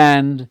very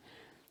land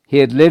he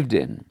had lived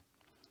in.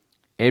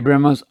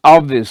 Abraham was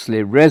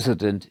obviously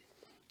resident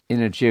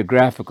in a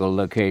geographical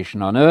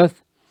location on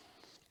earth,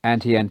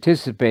 and he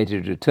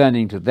anticipated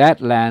returning to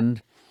that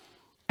land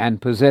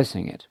and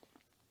possessing it.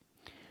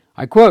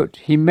 I quote,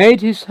 "He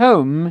made his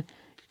home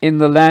in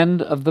the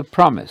land of the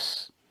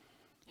promise."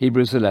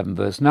 Hebrews 11,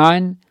 verse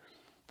 9,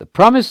 "The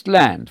promised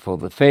land for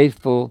the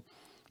faithful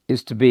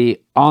is to be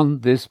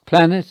on this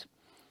planet,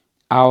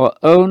 our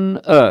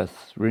own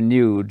earth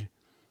renewed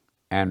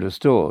and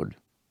restored."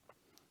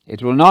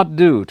 It will not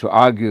do to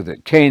argue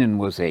that Canaan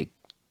was a,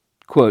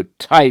 quote,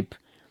 type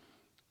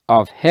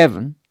of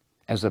heaven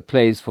as a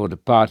place for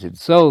departed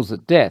souls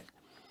at death.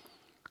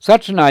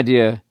 Such an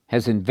idea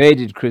has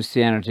invaded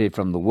Christianity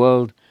from the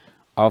world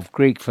of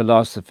Greek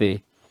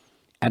philosophy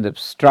and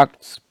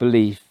obstructs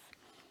belief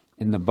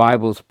in the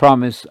Bible's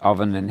promise of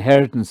an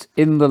inheritance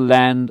in the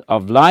land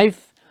of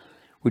life,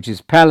 which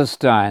is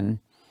Palestine,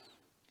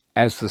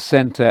 as the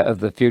center of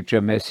the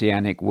future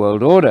messianic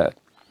world order.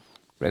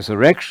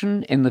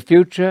 Resurrection in the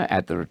future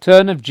at the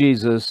return of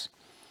Jesus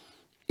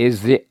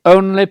is the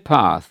only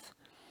path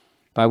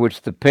by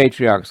which the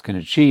patriarchs can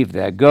achieve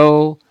their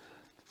goal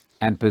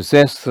and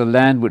possess the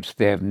land which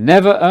they have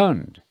never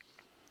owned.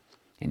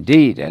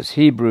 Indeed, as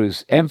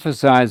Hebrews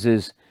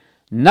emphasizes,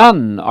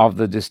 none of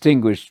the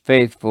distinguished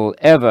faithful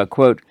ever,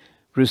 quote,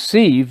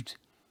 received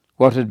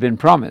what had been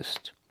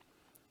promised,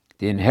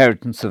 the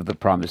inheritance of the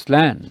promised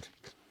land.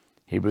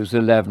 Hebrews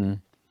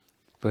 11,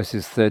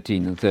 verses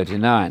 13 and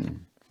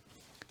 39.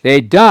 They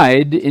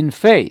died in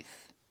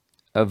faith,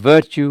 a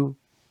virtue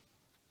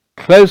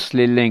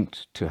closely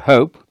linked to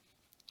hope,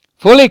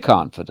 fully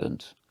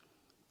confident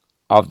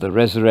of the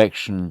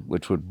resurrection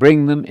which would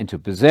bring them into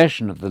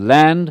possession of the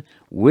land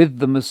with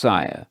the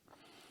Messiah.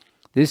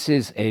 This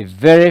is a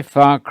very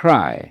far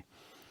cry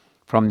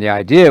from the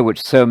idea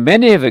which so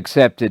many have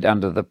accepted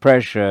under the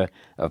pressure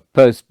of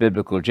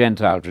post-biblical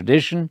Gentile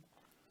tradition,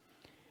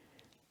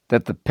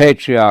 that the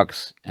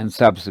patriarchs and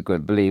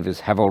subsequent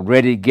believers have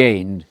already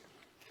gained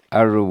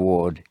a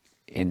reward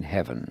in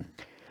heaven.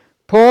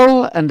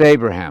 Paul and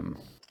Abraham.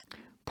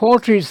 Paul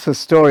treats the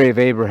story of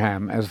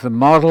Abraham as the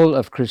model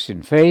of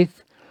Christian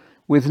faith,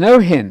 with no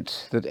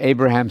hint that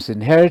Abraham's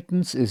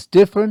inheritance is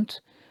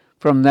different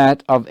from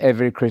that of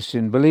every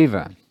Christian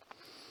believer.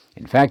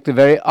 In fact, the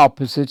very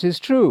opposite is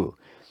true.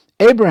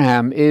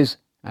 Abraham is,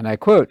 and I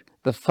quote,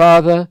 the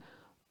father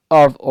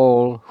of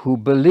all who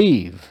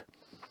believe.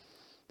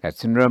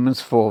 That's in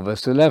Romans 4,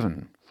 verse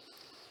 11.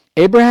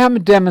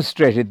 Abraham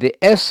demonstrated the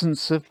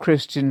essence of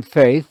Christian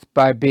faith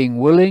by being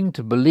willing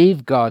to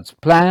believe God's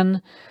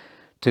plan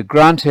to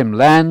grant him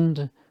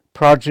land,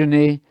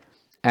 progeny,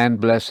 and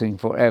blessing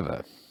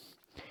forever.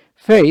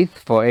 Faith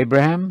for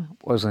Abraham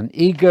was an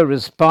eager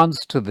response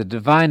to the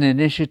divine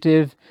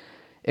initiative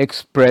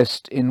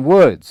expressed in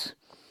words.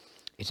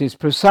 It is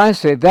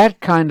precisely that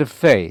kind of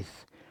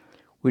faith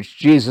which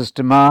Jesus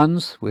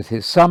demands with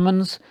his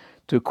summons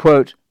to,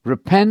 quote,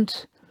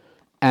 repent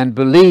and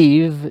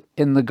believe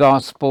in the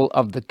gospel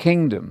of the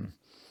kingdom.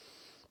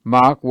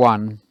 Mark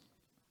 1,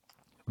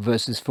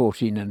 verses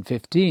 14 and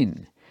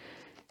 15.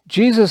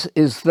 Jesus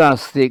is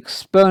thus the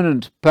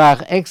exponent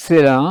par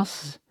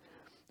excellence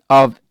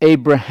of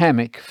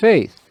Abrahamic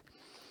faith.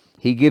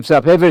 He gives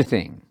up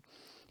everything,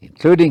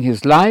 including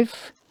his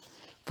life,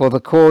 for the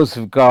cause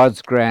of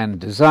God's grand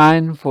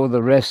design for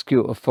the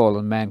rescue of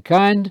fallen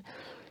mankind,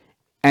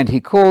 and he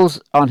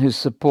calls on his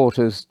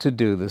supporters to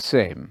do the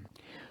same.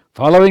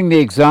 Following the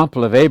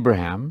example of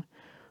Abraham,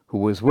 who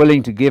was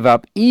willing to give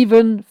up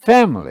even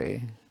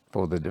family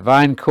for the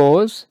divine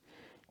cause,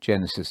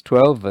 Genesis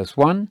 12, verse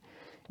 1,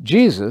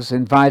 Jesus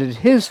invited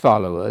his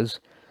followers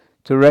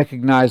to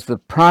recognize the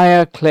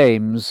prior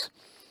claims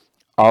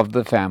of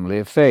the family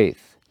of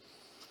faith.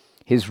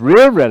 His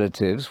real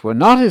relatives were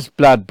not his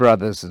blood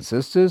brothers and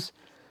sisters,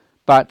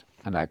 but,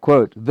 and I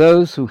quote,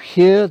 those who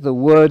hear the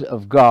word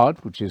of God,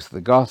 which is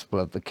the gospel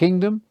of the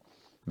kingdom,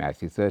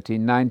 Matthew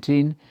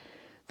 13:19,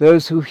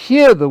 those who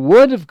hear the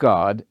word of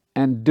God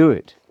and do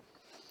it,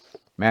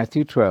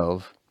 Matthew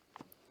 12,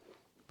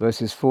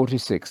 verses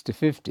 46 to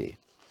 50.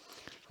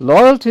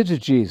 Loyalty to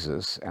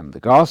Jesus and the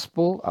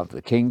gospel of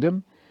the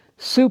kingdom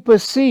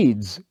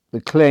supersedes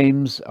the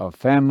claims of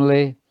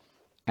family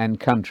and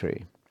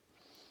country.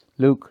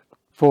 Luke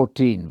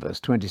 14, verse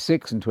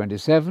 26 and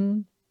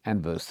 27,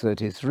 and verse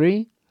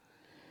 33,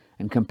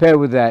 and compare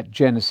with that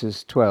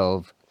Genesis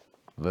 12,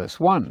 verse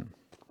 1.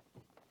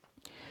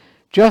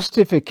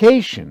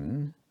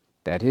 Justification,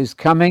 that is,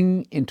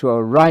 coming into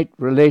a right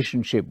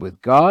relationship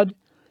with God,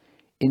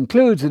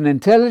 includes an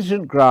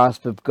intelligent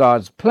grasp of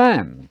God's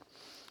plan,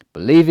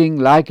 believing,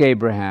 like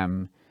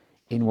Abraham,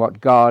 in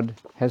what God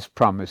has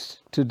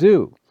promised to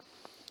do.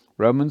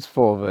 Romans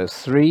 4, verse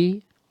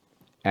 3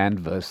 and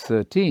verse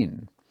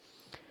 13.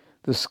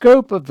 The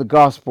scope of the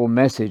gospel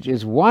message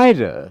is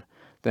wider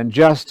than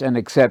just an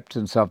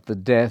acceptance of the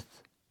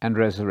death and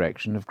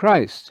resurrection of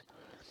Christ.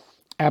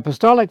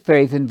 Apostolic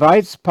faith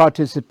invites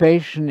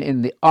participation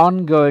in the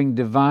ongoing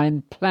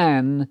divine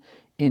plan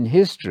in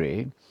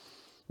history,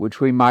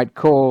 which we might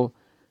call,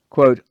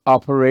 quote,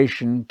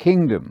 Operation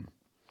Kingdom.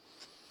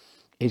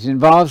 It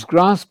involves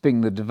grasping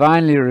the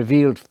divinely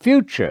revealed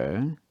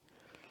future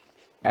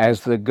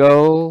as the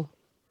goal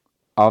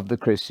of the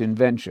Christian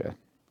venture.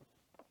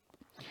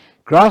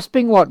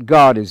 Grasping what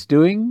God is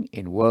doing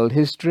in world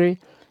history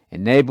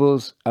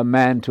enables a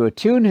man to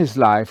attune his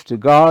life to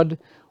God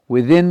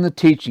within the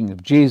teaching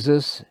of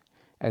Jesus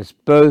as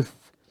both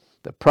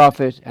the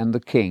prophet and the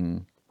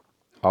king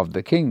of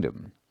the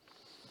kingdom.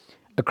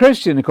 A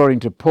Christian, according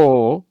to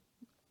Paul,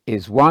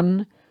 is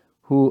one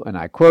who, and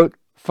I quote,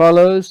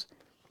 follows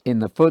in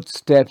the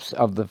footsteps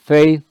of the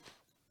faith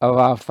of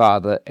our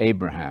father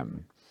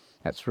Abraham.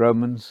 That's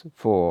Romans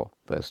 4,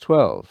 verse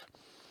 12.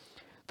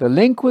 The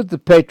link with the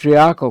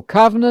patriarchal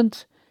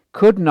covenant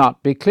could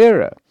not be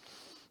clearer.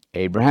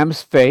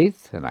 Abraham's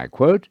faith, and I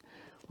quote,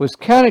 was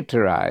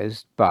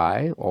characterized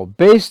by or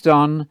based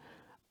on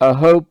a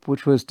hope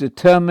which was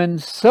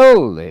determined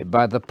solely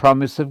by the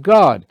promise of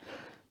God.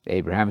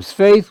 Abraham's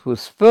faith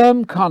was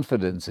firm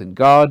confidence in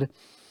God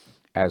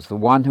as the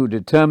one who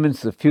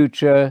determines the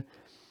future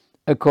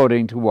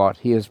according to what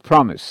he has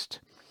promised.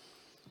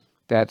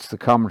 That's the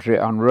commentary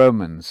on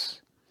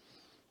Romans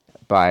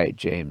by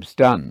James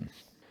Dunn.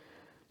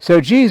 So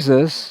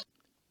Jesus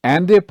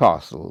and the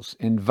apostles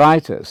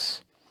invite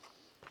us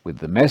with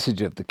the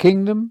message of the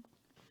kingdom,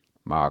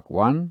 Mark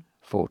 1,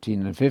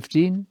 14 and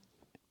 15,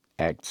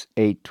 Acts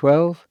 8,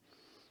 12,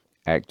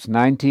 Acts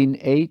 19,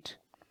 8,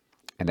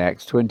 and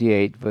Acts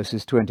 28,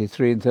 verses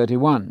 23 and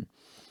 31.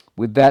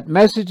 With that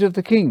message of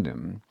the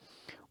kingdom,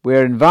 we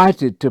are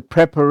invited to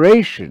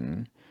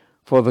preparation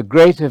for the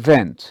great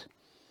event,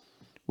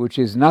 which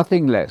is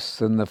nothing less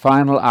than the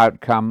final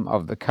outcome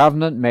of the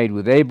covenant made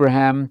with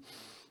Abraham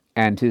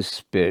and his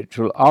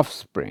spiritual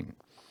offspring.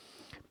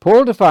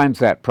 Paul defines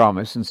that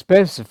promise and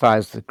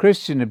specifies the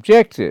Christian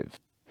objective.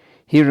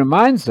 He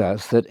reminds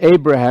us that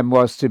Abraham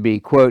was to be,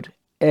 quote,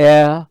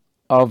 heir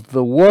of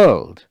the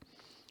world,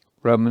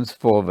 Romans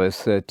 4, verse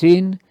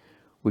 13,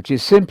 which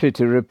is simply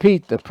to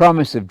repeat the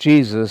promise of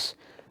Jesus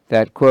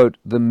that, quote,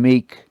 the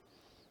meek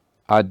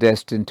are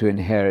destined to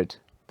inherit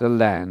the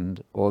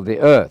land or the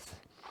earth.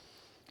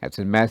 That's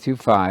in Matthew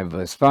 5,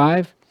 verse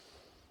 5,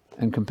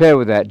 and compare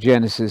with that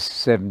Genesis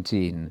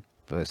 17,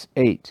 verse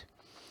 8.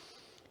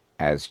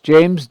 As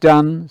James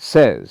Dunn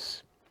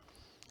says,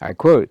 I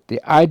quote,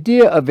 the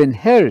idea of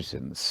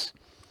inheritance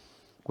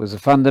was a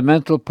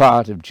fundamental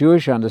part of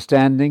Jewish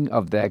understanding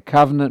of their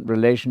covenant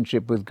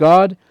relationship with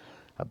God,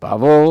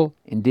 above all,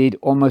 indeed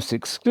almost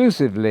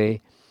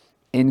exclusively,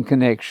 in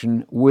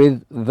connection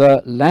with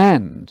the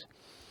land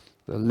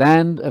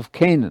of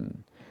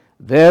Canaan,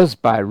 theirs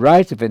by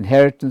right of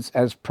inheritance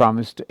as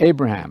promised to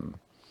Abraham.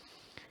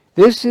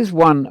 This is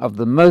one of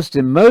the most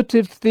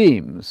emotive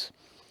themes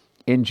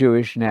in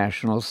Jewish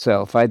national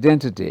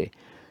self-identity.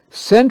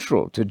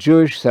 Central to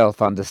Jewish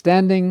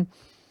self-understanding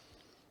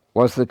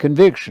was the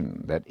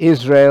conviction that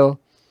Israel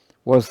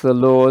was the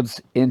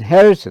Lord's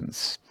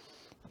inheritance.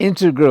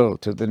 Integral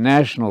to the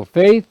national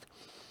faith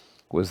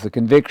was the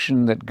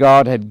conviction that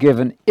God had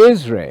given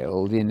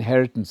Israel the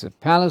inheritance of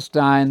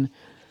Palestine,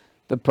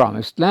 the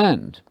promised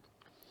land.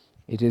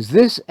 It is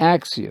this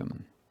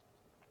axiom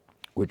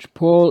which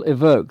Paul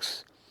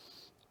evokes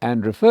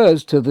and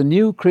refers to the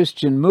new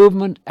Christian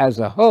movement as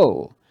a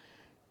whole,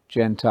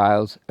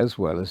 Gentiles as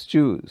well as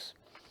Jews.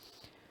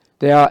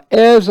 They are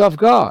heirs of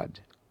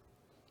God.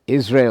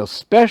 Israel's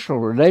special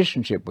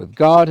relationship with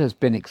God has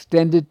been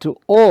extended to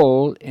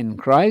all in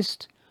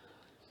Christ,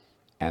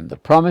 and the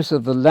promise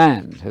of the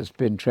land has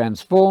been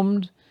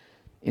transformed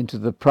into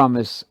the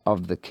promise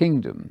of the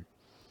kingdom.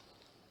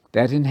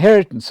 That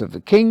inheritance of the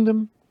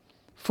kingdom,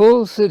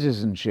 full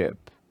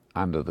citizenship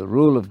under the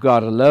rule of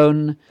God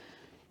alone,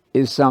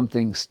 is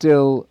something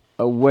still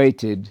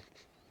awaited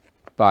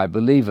by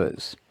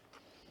believers.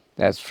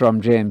 That's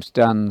from James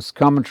Dunn's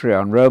commentary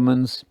on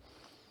Romans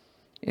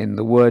in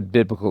the Word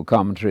Biblical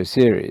Commentary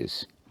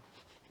series.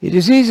 It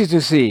is easy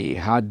to see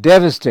how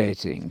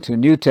devastating to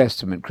New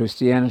Testament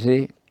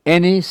Christianity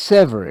any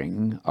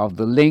severing of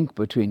the link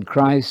between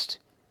Christ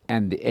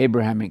and the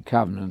Abrahamic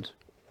covenant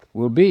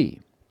will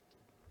be.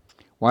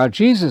 While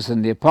Jesus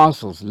and the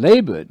apostles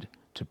labored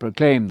to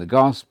proclaim the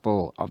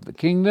gospel of the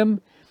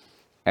kingdom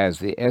as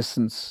the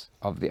essence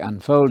of the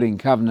unfolding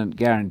covenant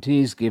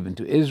guarantees given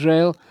to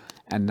Israel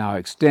and now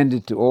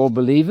extended to all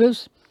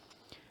believers,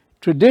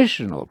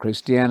 traditional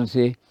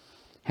Christianity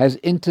has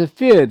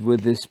interfered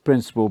with this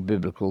principal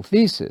biblical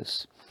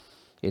thesis.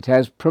 It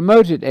has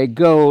promoted a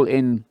goal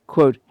in,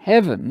 quote,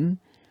 heaven,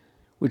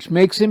 which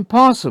makes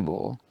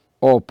impossible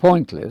or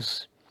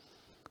pointless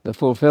the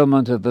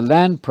fulfillment of the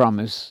land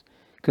promise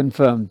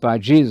confirmed by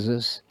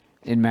Jesus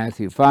in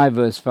Matthew 5,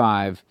 verse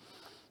 5,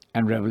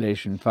 and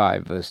Revelation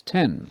 5, verse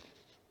 10.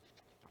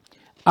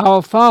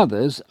 Our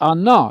fathers are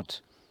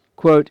not,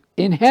 quote,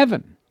 in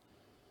heaven,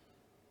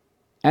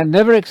 and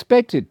never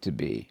expected to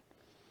be.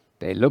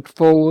 They looked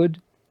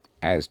forward,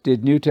 as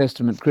did New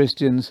Testament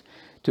Christians,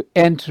 to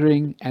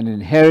entering and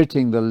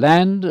inheriting the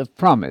land of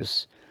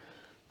promise,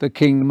 the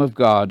kingdom of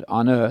God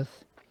on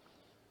earth,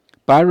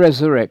 by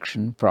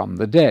resurrection from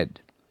the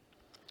dead.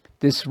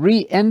 This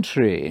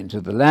re-entry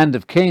into the land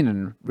of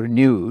Canaan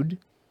renewed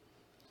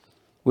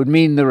would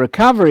mean the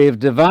recovery of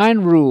divine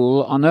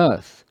rule on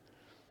earth,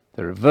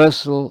 the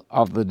reversal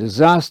of the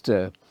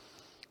disaster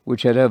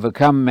which had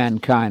overcome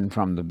mankind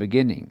from the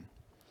beginning.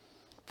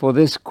 For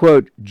this,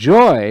 quote,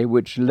 joy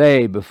which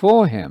lay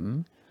before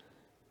him,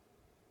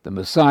 the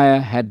Messiah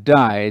had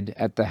died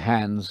at the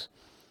hands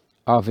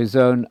of his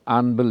own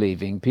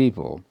unbelieving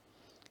people.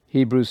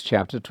 Hebrews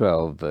chapter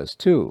 12, verse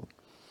 2.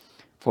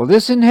 For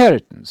this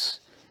inheritance,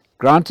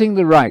 granting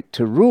the right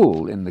to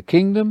rule in the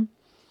kingdom,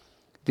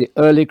 the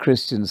early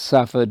Christians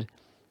suffered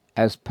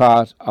as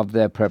part of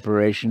their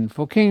preparation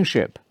for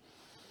kingship.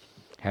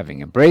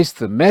 Having embraced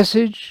the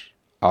message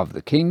of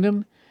the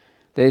kingdom,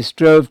 they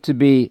strove to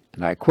be,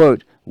 and I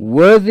quote,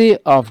 worthy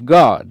of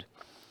God,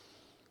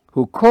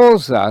 who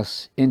calls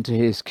us into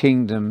his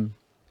kingdom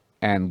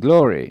and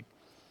glory.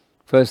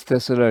 1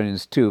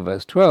 Thessalonians 2,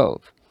 verse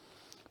 12.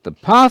 The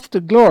path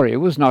to glory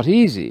was not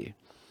easy.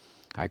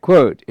 I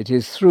quote, it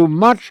is through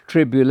much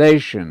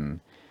tribulation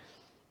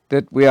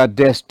that we are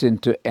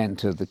destined to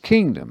enter the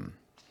kingdom.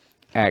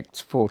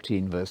 Acts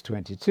 14, verse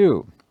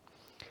 22.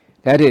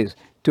 That is,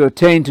 to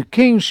attain to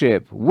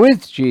kingship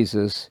with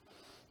Jesus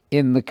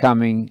in the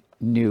coming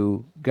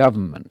new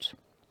government.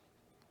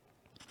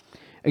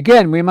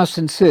 Again, we must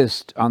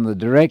insist on the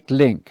direct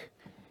link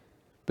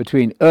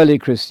between early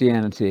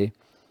Christianity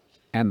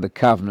and the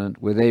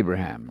covenant with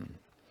Abraham.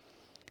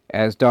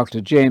 As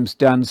Dr. James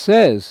Dunn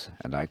says,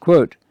 and I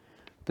quote,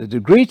 the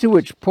degree to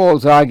which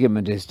Paul's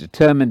argument is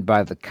determined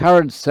by the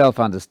current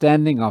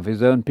self-understanding of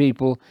his own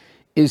people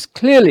is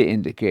clearly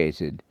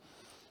indicated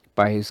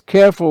by his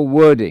careful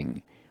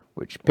wording,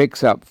 which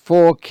picks up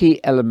four key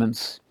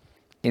elements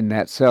in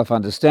that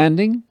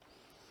self-understanding.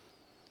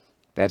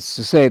 That's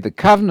to say, the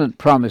covenant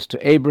promised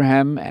to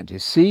Abraham and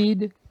his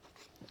seed,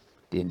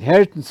 the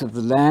inheritance of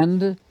the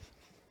land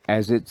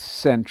as its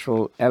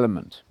central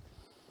element.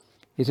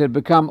 It had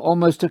become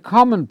almost a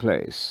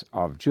commonplace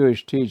of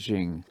Jewish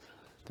teaching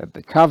that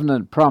the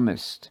covenant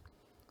promised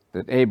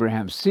that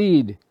Abraham's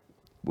seed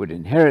would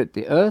inherit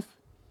the earth.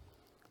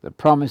 The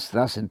promise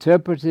thus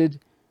interpreted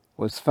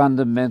was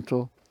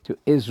fundamental to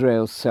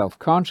Israel's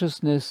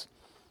self-consciousness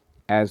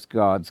as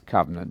God's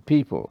covenant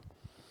people.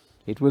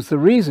 It was the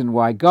reason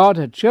why God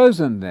had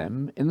chosen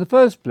them in the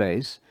first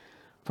place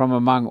from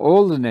among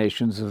all the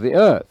nations of the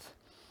earth,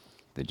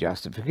 the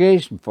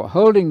justification for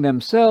holding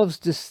themselves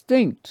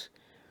distinct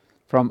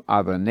from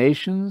other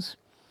nations,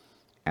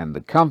 and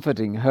the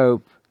comforting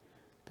hope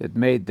that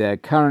made their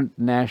current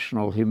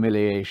national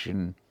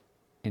humiliation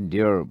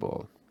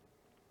endurable.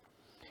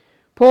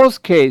 Paul's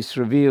case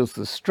reveals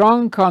the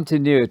strong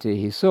continuity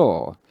he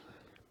saw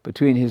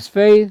between his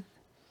faith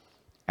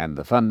and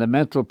the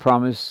fundamental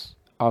promise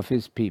of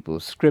his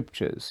people's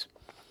scriptures.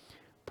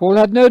 Paul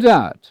had no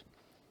doubt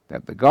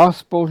that the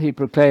gospel he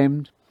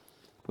proclaimed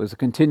was a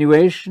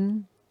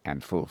continuation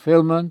and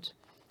fulfillment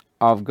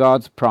of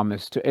God's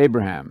promise to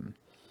Abraham,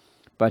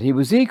 but he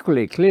was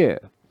equally clear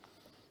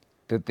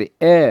that the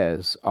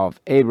heirs of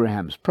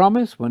Abraham's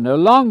promise were no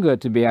longer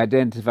to be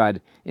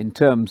identified in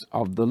terms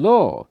of the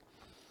law.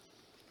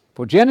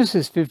 For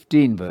Genesis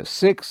 15 verse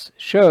 6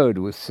 showed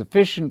with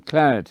sufficient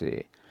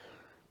clarity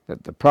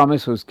that the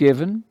promise was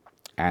given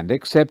and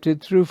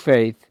accepted through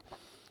faith,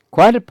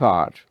 quite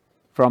apart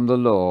from the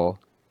law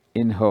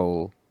in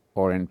whole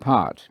or in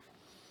part.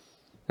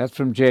 That's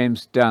from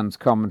James Dunn's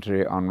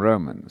commentary on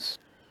Romans.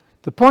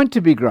 The point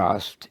to be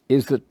grasped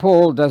is that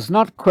Paul does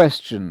not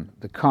question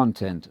the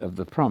content of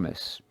the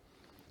promise.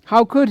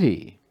 How could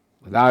he,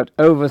 without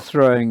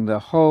overthrowing the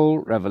whole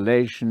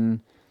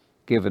revelation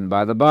given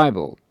by the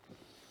Bible?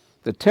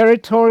 The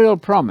territorial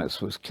promise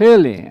was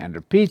clearly and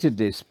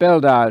repeatedly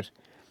spelled out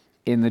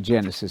in the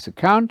Genesis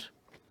account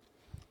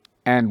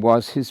and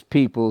was his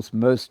people's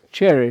most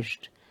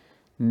cherished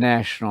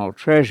national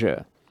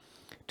treasure.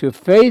 To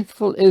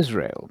faithful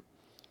Israel,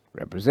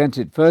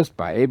 represented first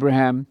by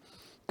Abraham,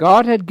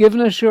 God had given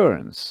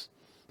assurance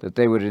that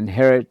they would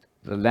inherit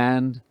the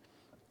land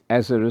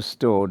as a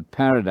restored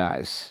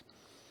paradise.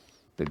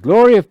 The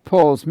glory of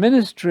Paul's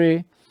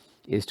ministry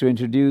is to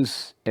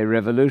introduce a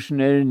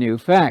revolutionary new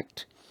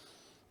fact,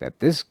 that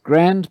this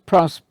grand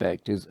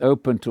prospect is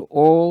open to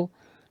all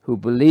who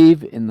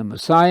believe in the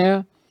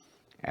Messiah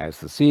as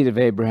the seed of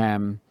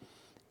Abraham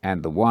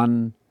and the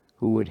one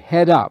who would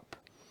head up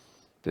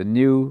the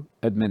new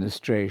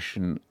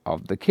administration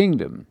of the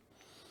kingdom.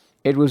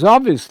 It was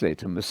obviously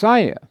to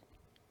Messiah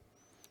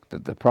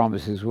that the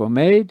promises were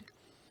made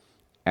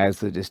as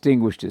the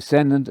distinguished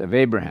descendant of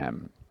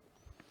Abraham.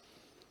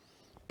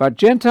 But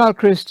Gentile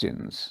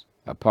Christians,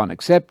 upon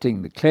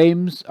accepting the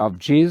claims of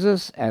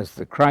Jesus as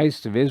the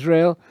Christ of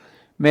Israel,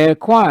 may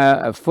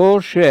acquire a full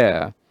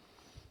share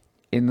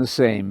in the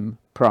same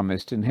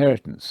promised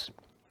inheritance.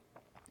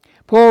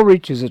 Paul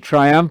reaches a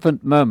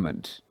triumphant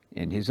moment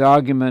in his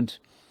argument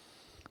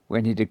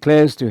when he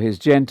declares to his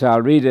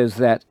Gentile readers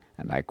that,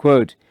 and I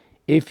quote,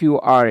 "If you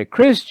are a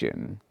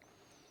Christian,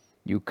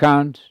 you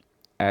count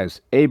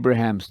as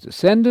Abraham's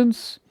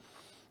descendants,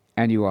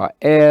 and you are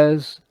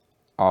heirs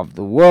of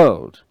the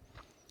world."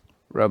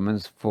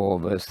 Romans 4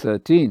 verse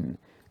 13,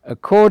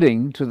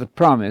 according to the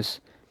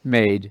promise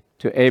made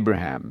to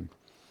Abraham,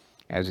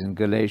 as in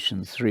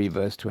Galatians 3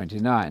 verse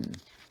 29.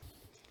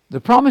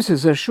 The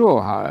promises are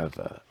sure,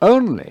 however,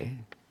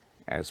 only,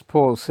 as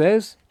Paul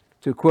says,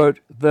 to quote,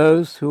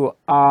 "those who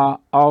are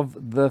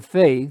of the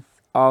faith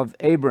of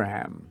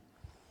Abraham."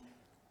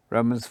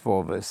 Romans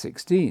 4 verse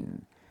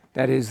 16.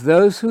 That is,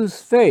 those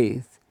whose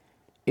faith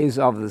is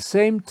of the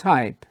same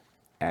type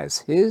as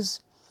his,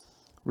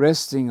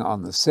 resting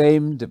on the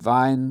same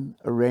divine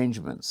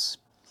arrangements.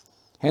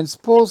 Hence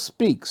Paul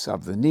speaks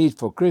of the need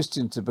for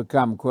Christians to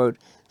become, quote,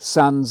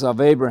 "sons of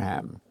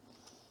Abraham,"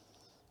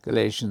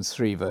 Galatians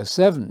 3 verse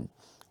 7,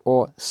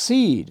 or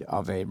 "seed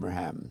of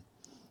Abraham,"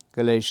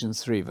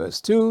 Galatians 3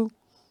 verse 2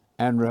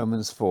 and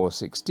Romans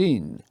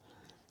 4:16,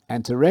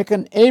 and to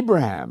reckon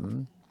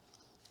Abraham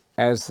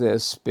as their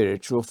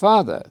spiritual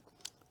father,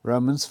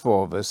 Romans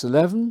 4 verse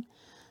 11,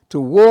 to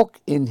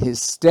walk in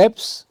his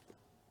steps,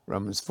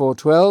 Romans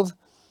 4:12,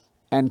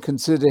 and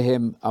consider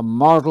him a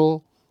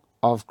model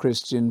of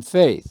Christian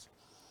faith,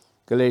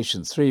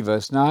 Galatians 3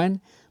 verse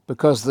 9,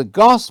 because the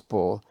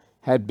gospel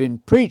had been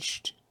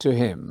preached to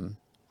him,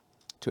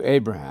 to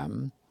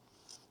Abraham,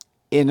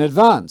 in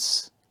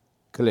advance,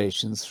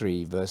 Galatians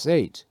 3 verse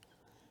 8.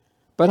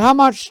 But how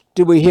much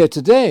do we hear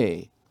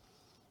today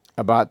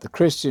about the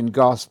Christian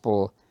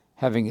gospel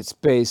having its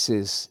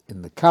basis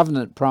in the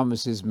covenant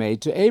promises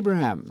made to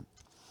Abraham?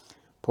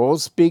 Paul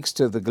speaks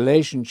to the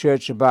Galatian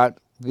church about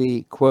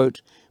the,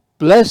 quote,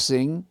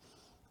 "blessing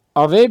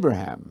of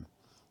Abraham,"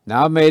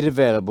 now made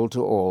available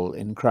to all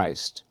in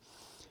Christ.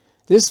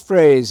 This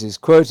phrase is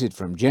quoted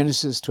from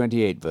Genesis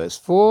 28 verse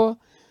 4,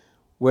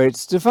 where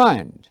it's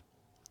defined.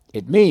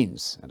 It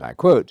means, and I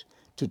quote,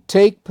 "to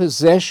take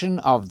possession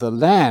of the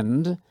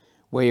land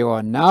where you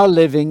are now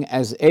living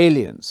as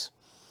aliens,"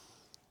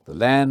 the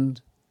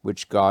land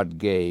which God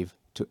gave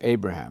to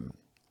Abraham.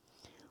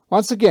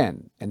 Once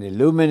again, an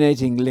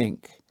illuminating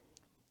link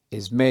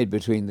is made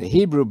between the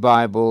Hebrew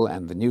Bible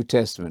and the New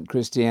Testament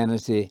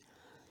Christianity,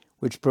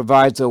 which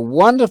provides a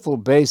wonderful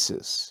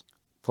basis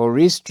for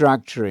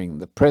restructuring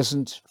the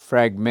present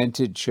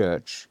fragmented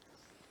church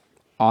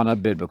on a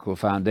biblical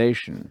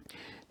foundation.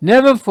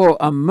 Never for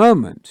a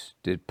moment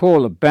did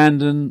Paul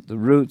abandon the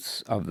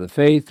roots of the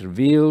faith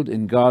revealed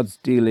in God's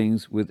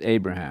dealings with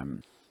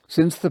Abraham.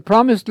 Since the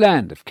promised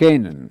land of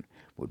Canaan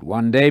would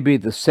one day be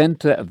the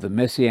center of the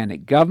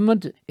Messianic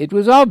government, it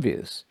was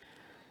obvious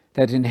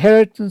that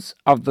inheritance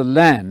of the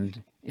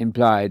land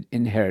implied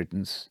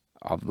inheritance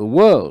of the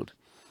world.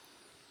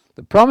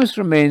 The promise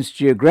remains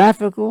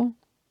geographical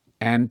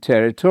and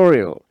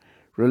territorial,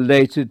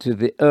 related to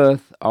the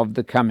earth of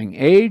the coming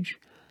age,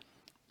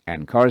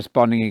 and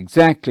corresponding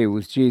exactly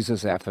with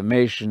Jesus'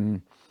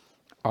 affirmation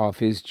of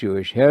his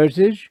Jewish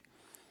heritage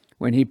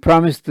when he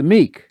promised the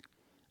meek,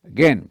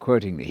 again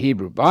quoting the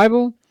Hebrew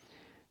Bible,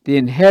 the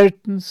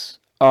inheritance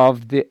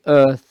of the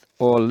earth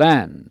or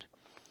land,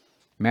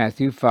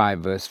 Matthew 5,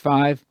 verse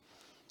 5,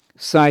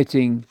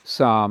 citing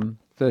Psalm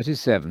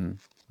 37,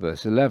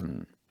 verse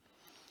 11.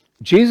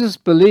 Jesus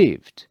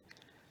believed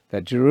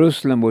that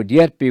Jerusalem would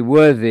yet be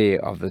worthy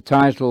of the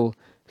title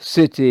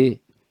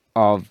City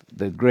of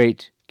the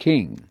Great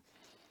King,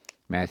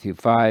 Matthew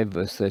 5,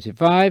 verse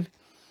 35,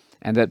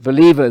 and that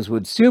believers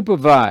would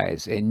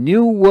supervise a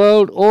new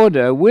world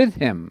order with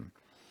him.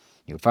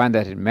 You'll find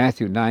that in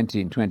Matthew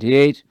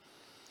 19:28,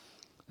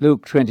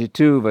 Luke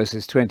 22,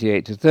 verses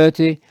 28 to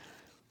 30,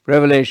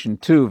 Revelation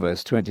 2,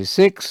 verse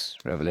 26,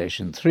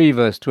 Revelation 3,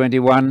 verse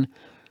 21,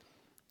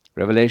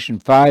 Revelation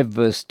 5,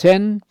 verse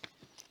 10,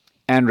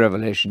 and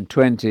Revelation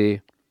 20,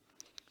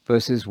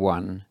 verses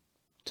 1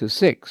 to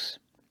 6.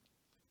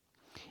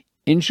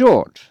 In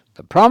short,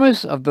 the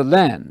promise of the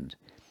land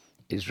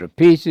is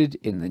repeated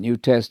in the New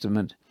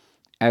Testament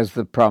as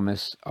the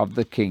promise of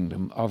the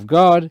kingdom of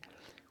God,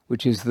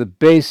 which is the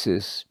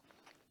basis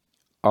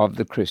of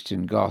the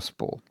Christian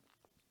gospel.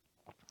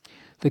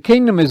 The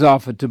kingdom is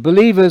offered to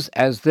believers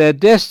as their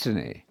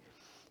destiny.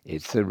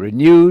 It's the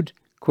renewed,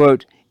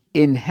 quote,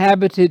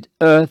 inhabited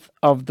earth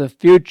of the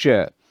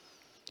future,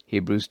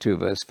 Hebrews 2,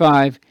 verse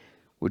 5,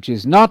 which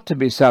is not to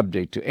be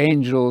subject to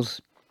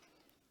angels,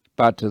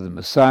 but to the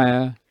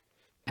Messiah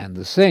and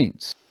the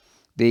saints.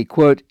 The,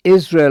 quote,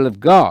 Israel of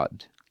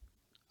God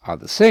are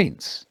the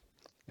saints,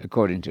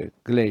 according to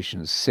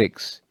Galatians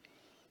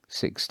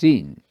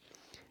 6:16.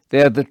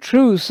 They are the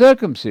true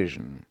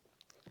circumcision,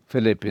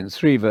 Philippians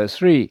 3, verse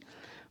 3.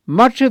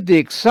 Much of the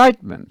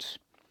excitement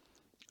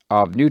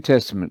of New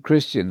Testament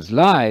Christians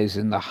lies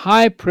in the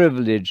high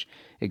privilege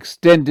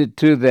extended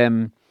to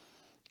them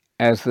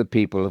as the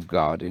people of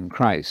God in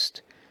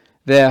Christ.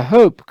 Their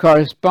hope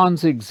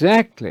corresponds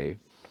exactly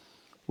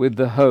with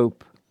the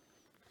hope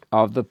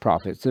of the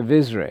prophets of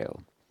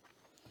Israel.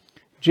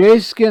 J.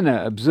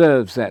 Skinner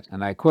observes that,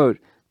 and I quote,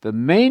 the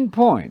main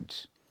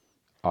point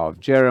of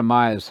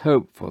Jeremiah's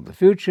hope for the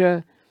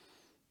future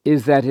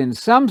is that in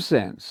some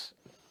sense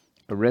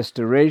a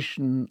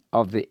restoration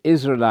of the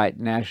Israelite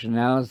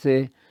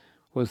nationality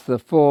was the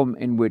form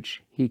in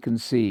which he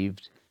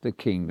conceived the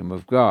kingdom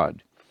of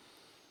God.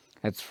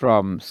 That's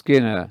from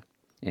Skinner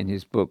in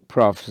his book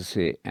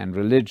Prophecy and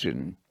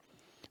Religion,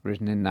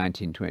 written in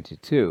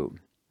 1922.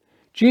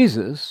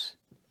 Jesus,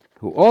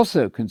 who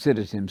also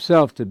considered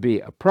himself to be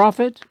a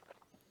prophet,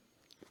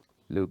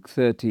 Luke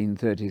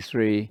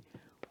 13:33,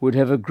 would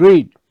have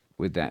agreed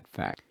with that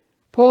fact.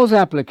 Paul's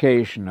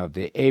application of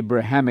the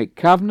Abrahamic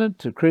covenant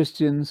to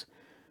Christians,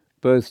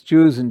 both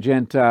Jews and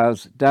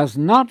Gentiles, does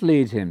not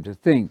lead him to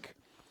think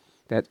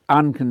that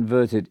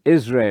unconverted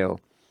Israel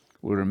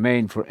will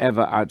remain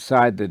forever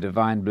outside the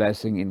divine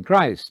blessing in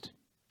Christ.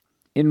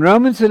 In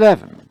Romans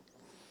 11,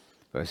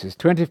 verses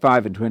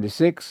 25 and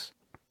 26,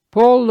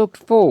 Paul looked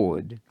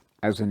forward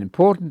as an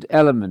important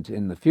element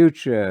in the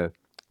future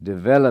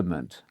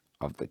development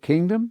of the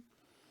kingdom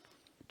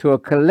to a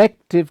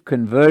collective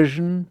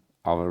conversion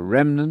of a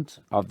remnant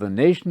of the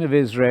nation of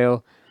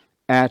Israel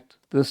at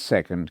the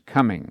second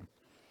coming.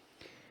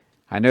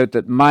 I note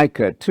that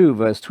Micah 2,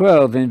 verse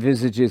 12,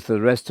 envisages the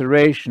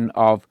restoration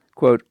of,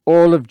 quote,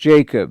 all of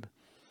Jacob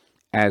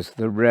as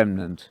the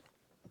remnant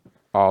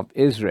of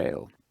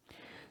Israel.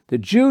 The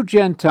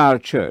Jew-Gentile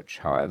church,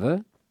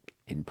 however,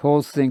 in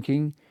Paul's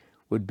thinking,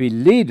 would be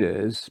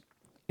leaders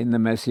in the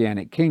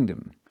Messianic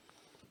kingdom.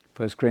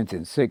 1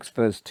 Corinthians 6,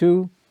 verse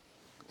 2,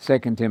 2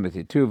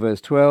 Timothy 2,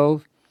 verse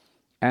 12,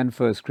 and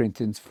 1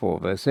 Corinthians 4,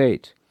 verse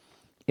 8.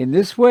 In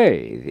this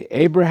way, the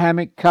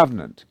Abrahamic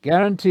covenant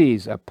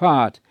guarantees a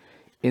part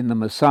in the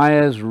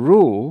Messiah's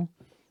rule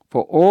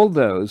for all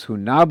those who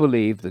now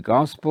believe the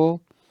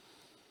gospel,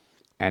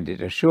 and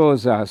it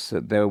assures us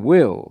that there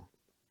will,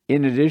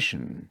 in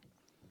addition,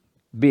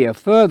 be a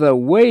further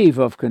wave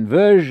of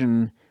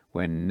conversion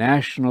when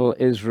national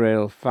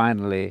Israel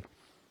finally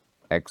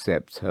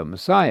accepts her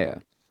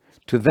Messiah.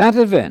 To that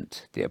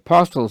event, the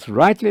apostles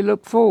rightly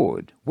look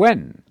forward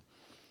when,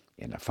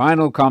 in a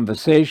final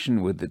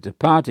conversation with the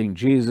departing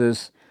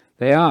Jesus,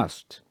 they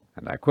asked,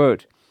 and I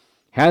quote,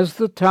 has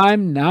the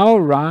time now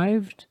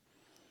arrived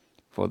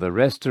for the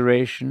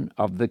restoration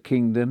of the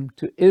kingdom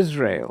to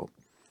Israel?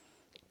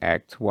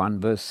 Acts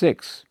 1, verse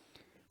 6.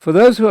 For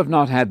those who have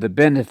not had the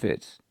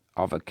benefit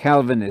of a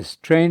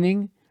Calvinist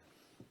training,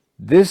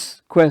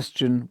 this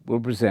question will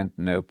present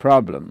no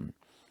problem.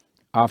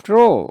 After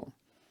all,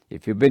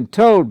 if you've been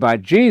told by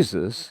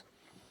Jesus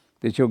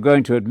that you're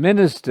going to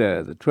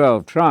administer the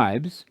 12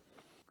 tribes,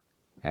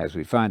 as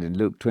we find in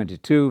Luke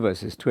 22,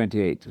 verses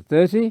 28 to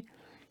 30,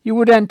 you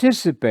would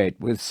anticipate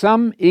with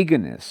some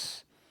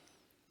eagerness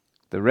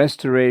the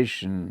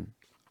restoration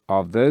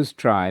of those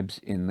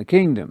tribes in the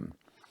kingdom.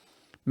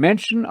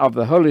 Mention of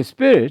the Holy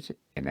Spirit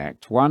in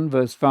Acts 1,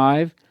 verse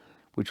 5,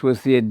 which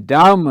was the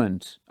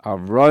endowment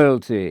of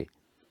royalty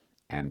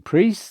and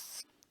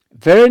priests,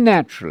 very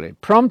naturally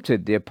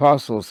prompted the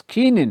apostles'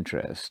 keen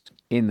interest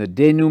in the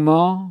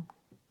denouement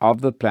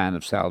of the plan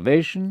of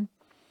salvation.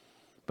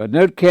 But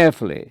note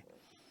carefully,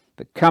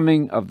 the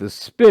coming of the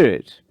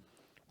Spirit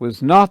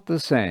was not the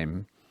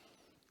same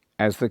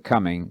as the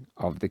coming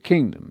of the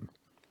kingdom.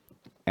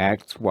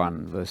 Acts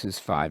 1, verses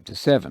 5 to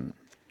 7.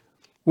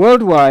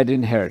 Worldwide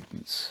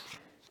inheritance.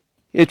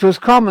 It was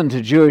common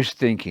to Jewish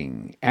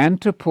thinking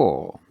and to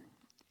Paul,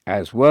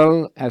 as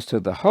well as to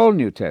the whole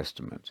New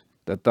Testament,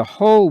 that the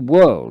whole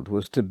world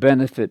was to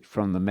benefit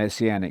from the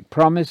messianic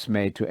promise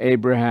made to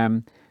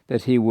Abraham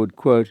that he would,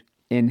 quote,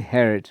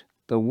 inherit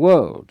the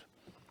world.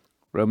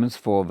 Romans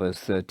 4, verse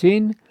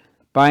 13,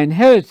 by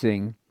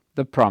inheriting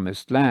the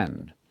promised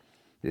land.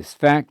 This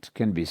fact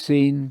can be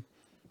seen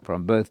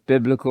from both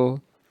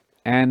biblical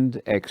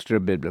and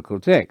extra-biblical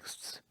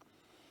texts.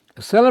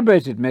 A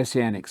celebrated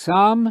messianic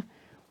psalm,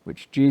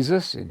 which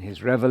Jesus in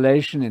his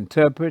Revelation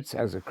interprets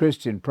as a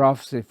Christian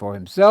prophecy for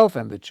himself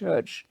and the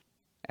church,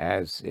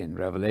 as in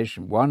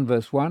Revelation 1,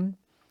 verse 1,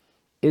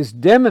 is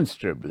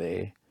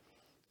demonstrably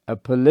a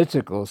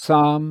political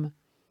psalm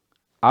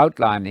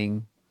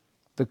outlining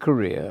the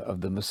career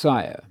of the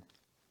Messiah.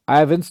 I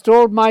have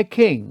installed my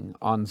king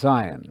on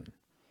Zion.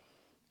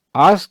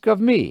 Ask of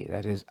me,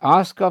 that is,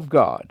 ask of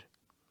God,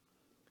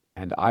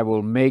 and I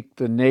will make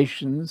the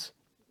nations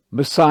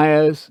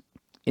Messiah's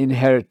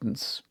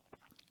inheritance,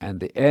 and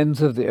the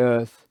ends of the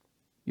earth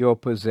your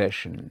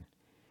possession.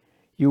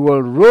 You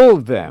will rule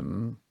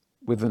them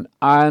with an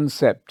iron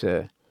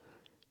scepter.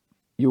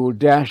 You will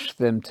dash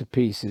them to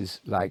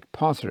pieces like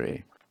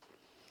pottery.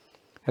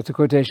 That's a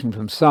quotation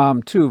from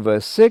Psalm 2,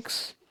 verse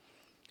 6,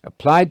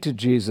 applied to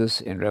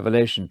Jesus in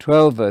Revelation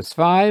 12, verse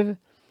 5,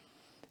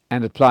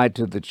 and applied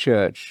to the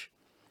church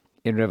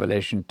in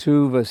Revelation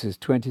 2, verses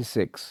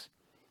 26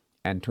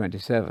 and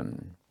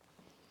 27.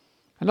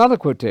 Another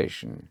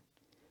quotation,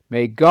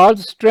 may God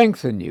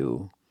strengthen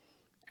you,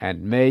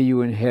 and may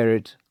you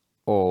inherit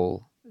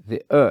all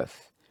the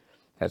earth.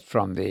 That's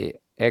from the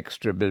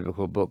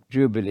extra-biblical book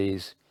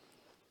Jubilees,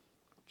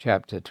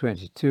 chapter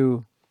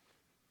 22,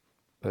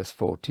 verse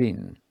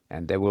 14.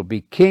 And there will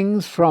be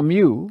kings from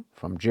you,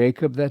 from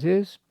Jacob that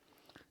is.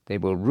 They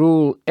will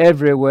rule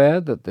everywhere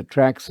that the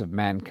tracks of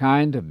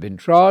mankind have been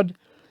trod,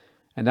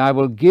 and I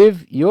will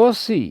give your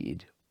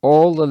seed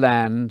all the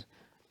land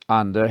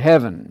under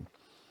heaven.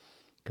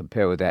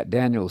 Compare with that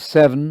Daniel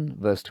 7,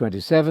 verse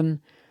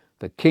 27,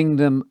 the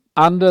kingdom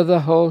under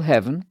the whole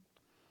heaven,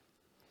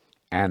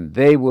 and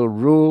they will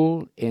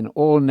rule in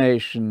all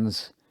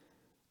nations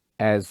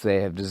as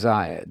they have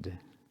desired.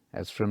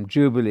 That's from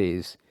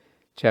Jubilees,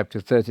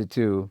 chapter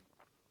 32,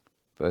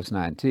 verse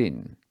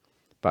 19.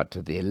 But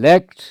to the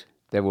elect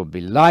there will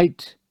be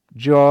light,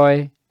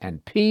 joy,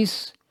 and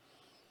peace,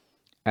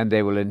 and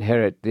they will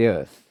inherit the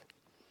earth.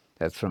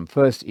 That's from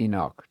 1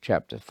 Enoch,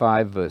 chapter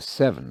 5, verse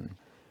 7.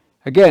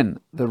 Again,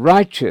 the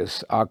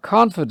righteous are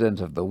confident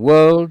of the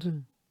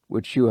world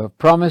which you have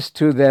promised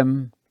to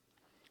them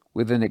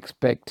with an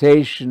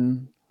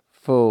expectation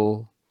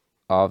full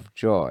of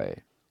joy.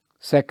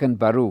 2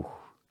 Baruch,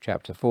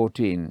 chapter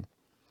 14,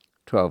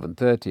 12 and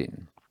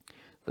 13.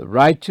 The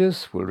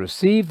righteous will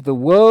receive the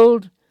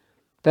world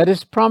that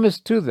is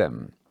promised to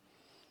them.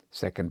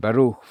 2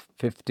 Baruch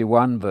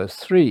 51, verse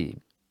 3.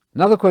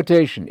 Another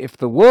quotation, if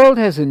the world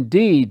has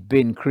indeed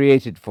been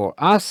created for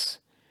us,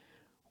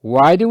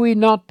 why do we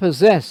not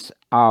possess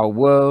our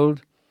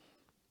world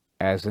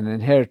as an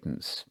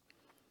inheritance?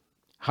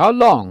 How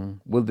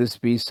long will this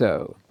be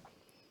so?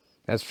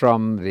 That's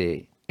from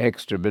the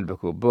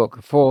extra-biblical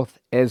book, 4th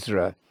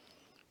Ezra,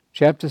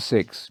 chapter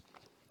 6,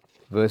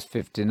 verse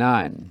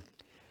 59.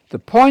 The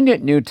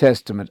poignant New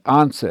Testament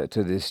answer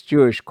to this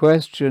Jewish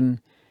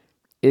question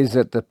is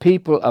that the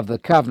people of the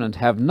covenant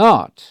have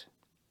not,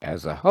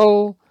 as a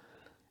whole,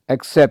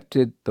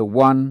 accepted the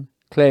one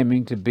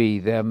claiming to be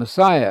their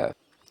Messiah.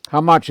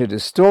 How much a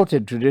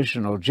distorted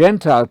traditional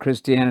Gentile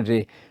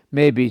Christianity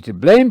may be to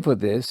blame for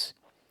this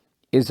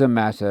is a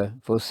matter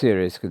for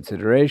serious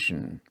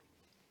consideration.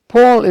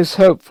 Paul is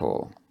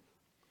hopeful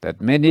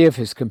that many of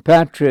his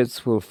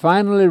compatriots will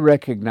finally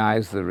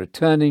recognize the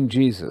returning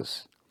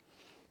Jesus.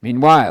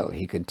 Meanwhile,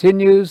 he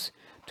continues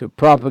to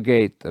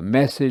propagate the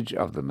message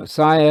of the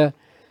Messiah,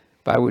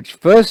 by which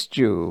first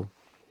Jew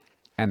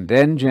and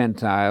then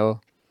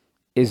Gentile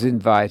is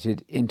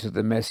invited into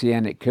the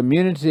messianic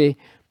community,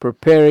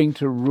 preparing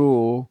to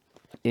rule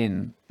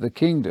in the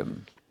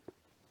kingdom.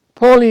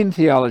 Pauline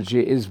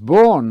theology is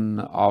born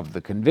of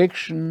the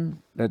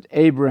conviction that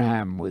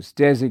Abraham was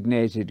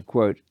designated,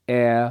 quote,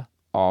 heir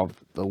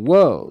of the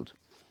world,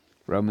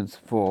 Romans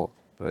 4,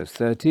 verse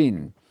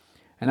 13,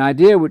 an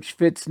idea which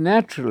fits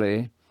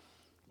naturally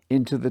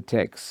into the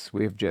texts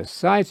we have just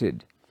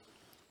cited.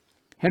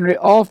 Henry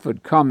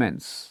Alford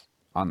comments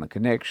on the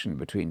connection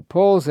between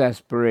Paul's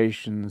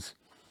aspirations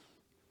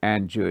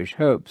and Jewish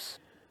hopes.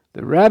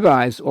 The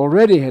rabbis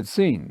already had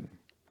seen,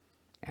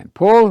 and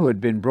Paul, who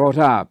had been brought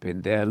up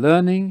in their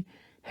learning,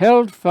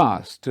 held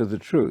fast to the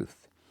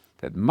truth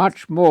that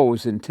much more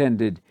was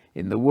intended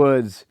in the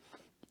words,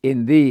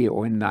 in thee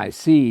or in thy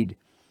seed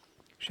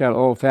shall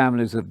all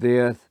families of the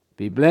earth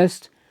be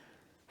blessed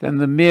than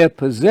the mere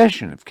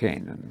possession of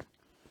Canaan.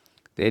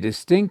 They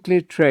distinctly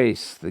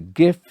trace the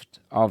gift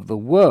of the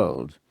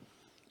world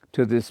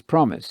to this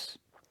promise.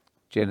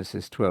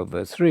 Genesis 12,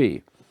 verse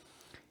 3.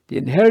 The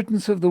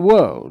inheritance of the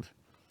world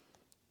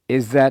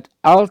is that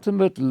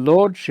ultimate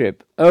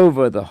lordship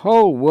over the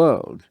whole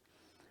world,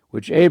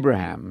 which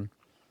Abraham,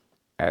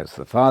 as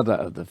the father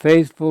of the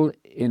faithful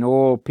in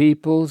all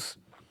peoples,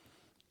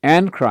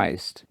 and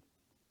Christ,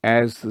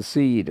 as the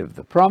seed of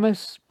the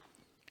promise,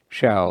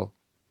 shall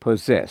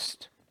possess.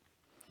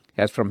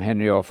 That's from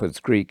Henry Orford's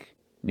Greek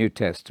New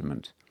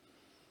Testament,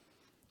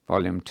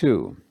 Volume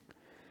 2.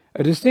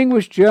 A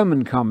distinguished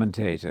German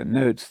commentator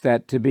notes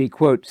that to be,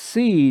 quote,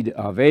 seed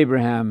of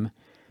Abraham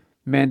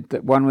meant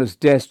that one was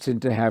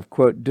destined to have,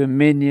 quote,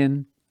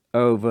 dominion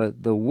over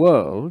the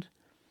world,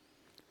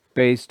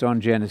 based on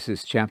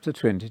Genesis chapter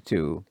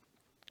 22,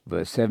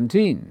 verse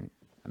 17.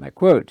 And I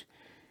quote,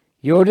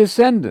 "Your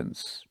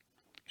descendants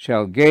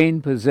shall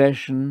gain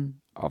possession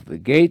of the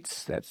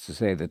gates," that's to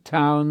say the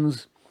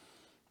towns,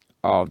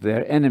 "of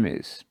their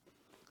enemies."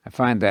 I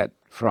find that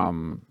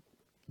from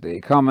the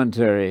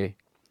commentary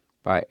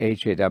by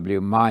H.A.W.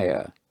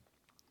 Meyer,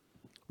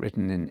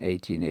 written in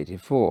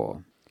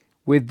 1884.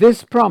 With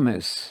this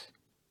promise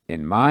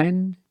in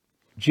mind,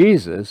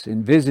 Jesus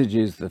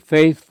envisages the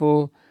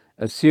faithful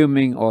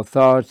assuming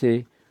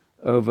authority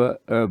over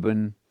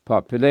urban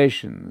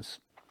populations.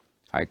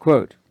 I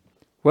quote,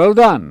 "Well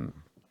done,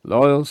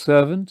 loyal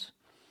servant.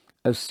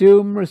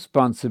 Assume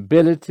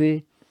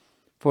responsibility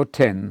for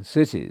 10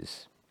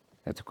 cities."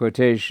 That's a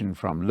quotation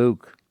from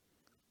Luke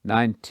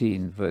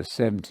 19, verse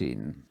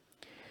 17.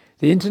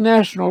 The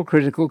International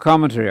Critical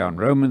Commentary on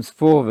Romans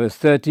 4, verse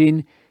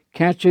 13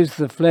 catches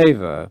the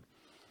flavor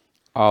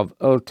of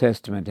Old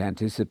Testament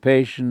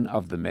anticipation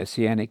of the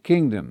Messianic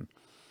kingdom.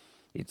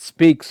 It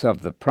speaks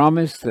of the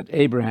promise that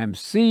Abraham's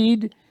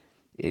seed,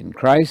 in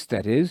Christ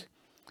that is,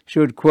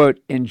 should, quote,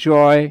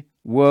 enjoy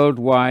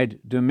worldwide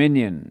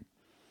dominion,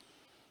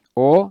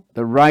 or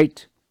the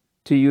right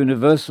to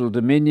universal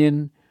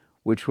dominion,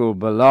 which will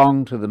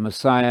belong to the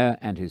Messiah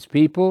and his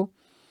people,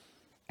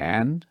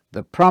 and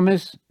the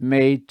promise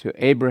made to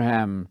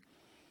Abraham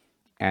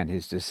and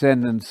his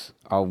descendants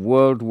of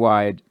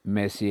worldwide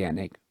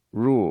messianic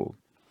rule.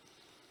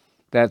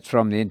 That's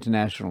from the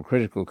International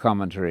Critical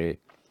Commentary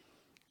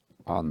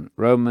on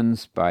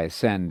Romans by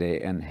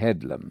Sanday and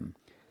Headlam.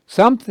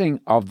 Something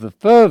of the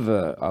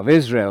fervor of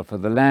Israel for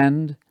the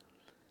land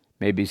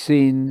may be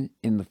seen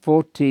in the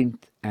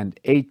 14th and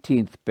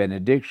 18th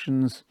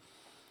benedictions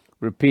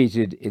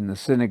repeated in the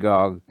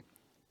synagogue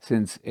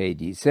since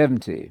AD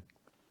 70.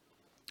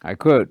 I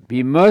quote,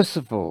 "Be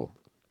merciful,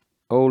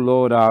 O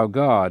Lord our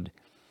God,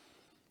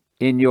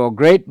 in your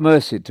great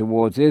mercy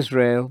towards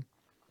Israel,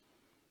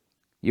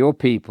 your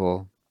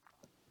people,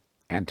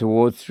 and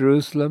towards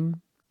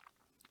Jerusalem,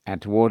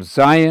 and towards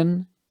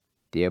Zion,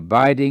 the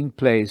abiding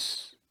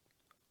place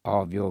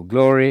of your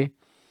glory,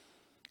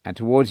 and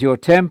towards your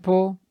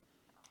temple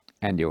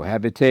and your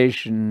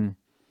habitation,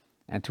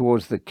 and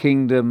towards the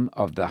kingdom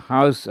of the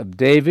house of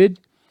David,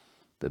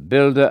 the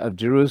builder of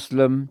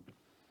Jerusalem,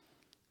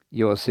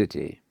 your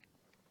city.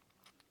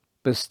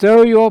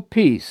 Bestow your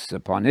peace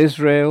upon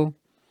Israel,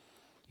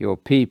 your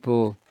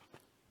people,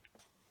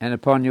 and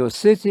upon your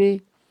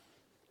city,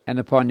 and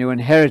upon your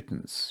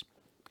inheritance,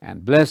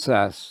 and bless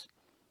us,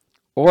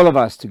 all of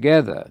us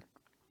together.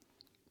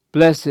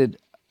 Blessed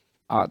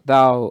art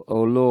thou,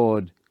 O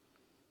Lord,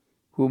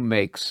 who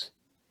makes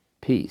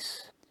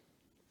peace."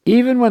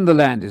 Even when the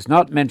land is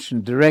not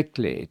mentioned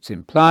directly, it's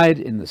implied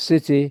in the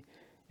city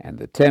and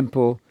the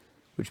temple,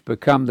 which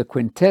become the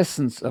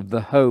quintessence of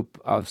the hope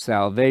of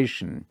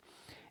salvation.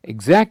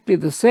 Exactly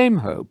the same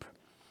hope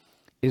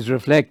is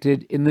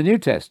reflected in the New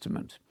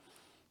Testament,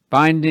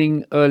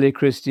 binding early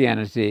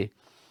Christianity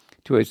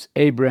to its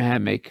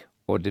Abrahamic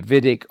or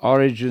Davidic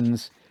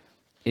origins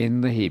in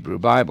the Hebrew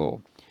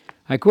Bible.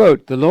 I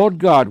quote, "The Lord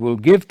God will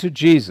give to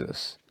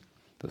Jesus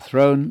the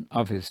throne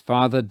of his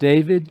father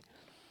David,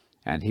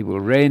 and he will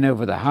reign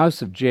over the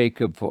house of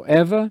Jacob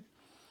forever,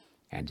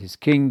 and his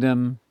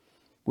kingdom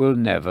will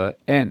never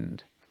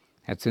end."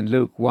 That's in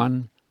Luke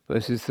 1,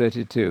 verses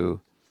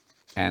 32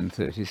 and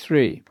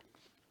 33.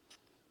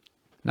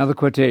 Another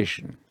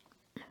quotation.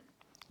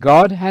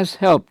 "God has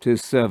helped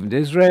his servant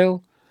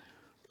Israel,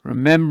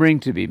 remembering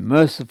to be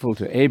merciful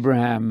to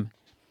Abraham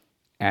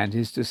and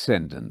his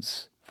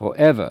descendants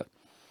forever,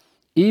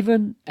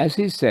 even as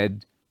he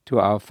said to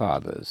our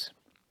fathers."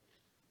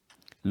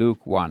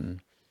 Luke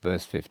 1,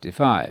 verse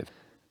 55.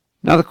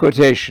 Another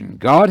quotation.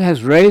 "God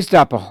has raised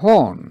up a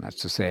horn,"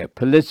 that's to say a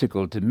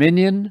political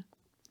dominion,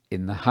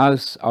 "in the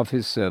house of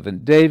his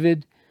servant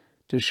David,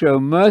 to show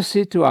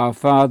mercy to our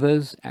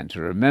fathers and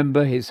to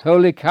remember his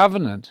holy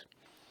covenant,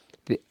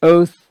 the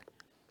oath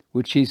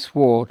which he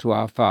swore to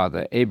our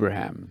father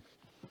Abraham."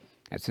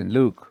 That's in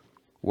Luke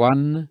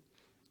 1,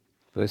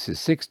 verses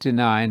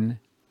 69,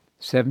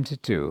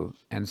 72,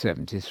 and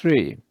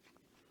 73.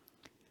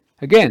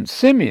 Again,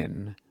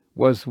 Simeon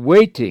was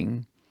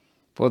waiting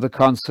for the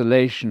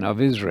consolation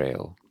of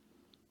Israel.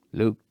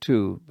 Luke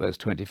 2, verse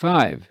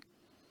 25.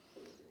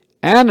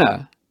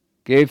 Anna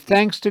gave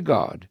thanks to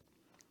God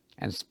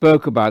and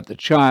spoke about the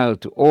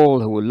child to all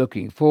who were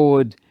looking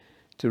forward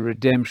to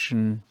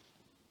redemption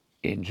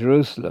in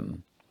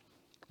Jerusalem.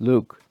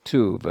 Luke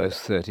 2, verse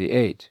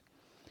 38.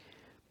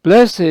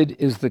 Blessed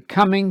is the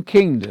coming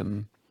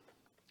kingdom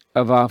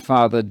of our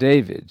father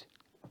David.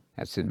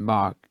 That's in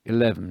Mark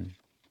 11,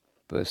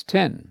 verse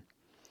 10.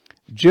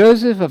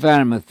 Joseph of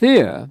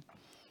Arimathea,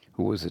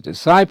 who was a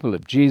disciple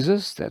of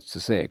Jesus, that's to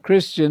say a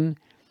Christian,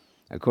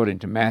 according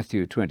to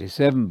Matthew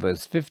 27,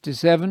 verse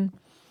 57,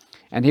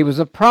 and he was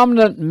a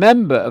prominent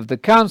member of the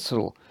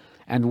council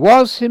and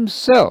was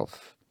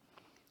himself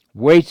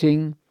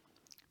waiting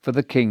for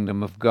the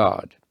kingdom of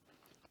God.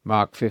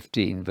 Mark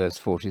 15, verse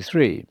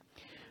 43.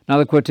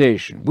 Another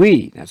quotation.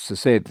 We, that's to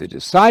say the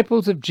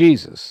disciples of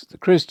Jesus, the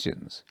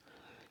Christians,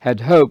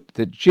 had hoped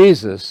that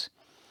Jesus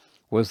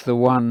was the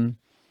one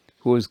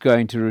who was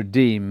going to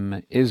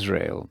redeem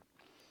Israel.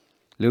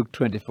 Luke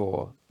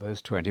 24,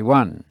 verse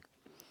 21.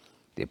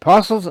 The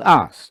apostles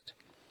asked,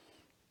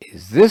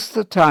 "Is this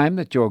the time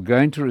that you're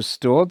going to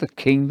restore the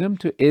kingdom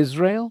to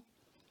Israel?"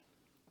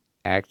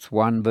 Acts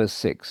 1, verse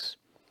 6.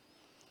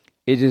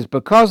 It is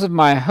because of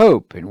my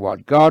hope in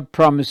what God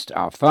promised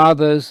our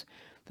fathers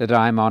that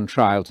I am on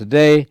trial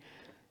today.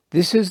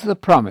 This is the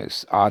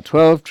promise our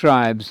 12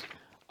 tribes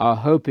are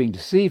hoping to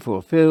see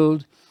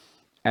fulfilled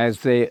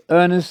as they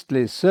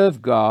earnestly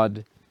serve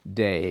God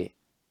day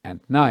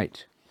and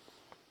night.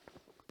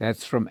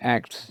 That's from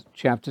Acts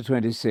chapter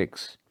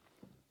 26,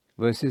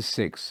 verses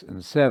 6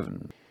 and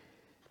 7.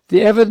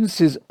 The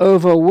evidence is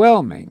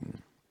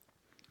overwhelming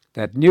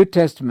that New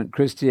Testament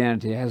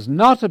Christianity has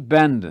not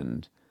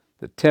abandoned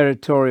the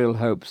territorial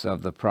hopes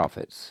of the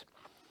prophets.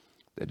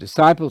 The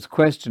disciples'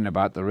 question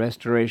about the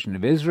restoration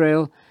of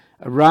Israel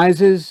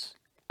arises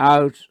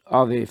out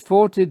of a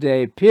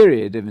 40-day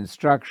period of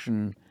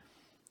instruction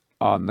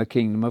on the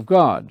kingdom of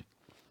God,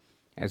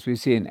 as we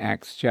see in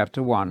Acts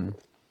chapter 1,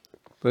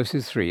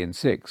 verses 3 and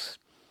 6.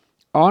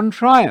 On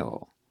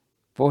trial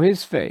for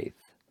his faith,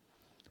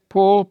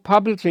 Paul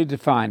publicly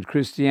defined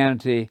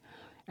Christianity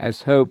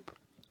as hope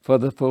for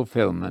the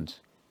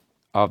fulfillment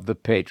of the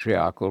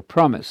patriarchal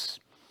promise.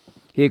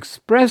 He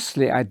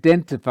expressly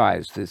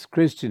identifies this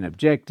Christian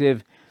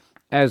objective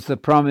as the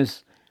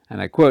promise, and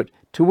I quote,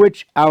 to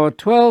which our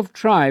 12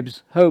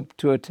 tribes hope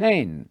to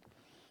attain.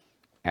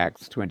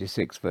 Acts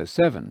 26, verse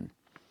 7.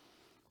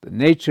 The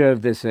nature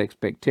of this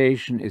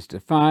expectation is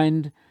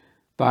defined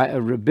by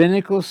a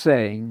rabbinical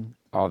saying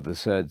of the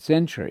 3rd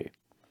century,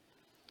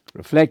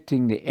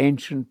 reflecting the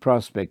ancient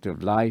prospect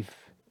of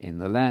life in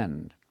the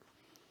land.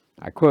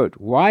 I quote,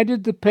 "Why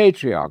did the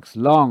patriarchs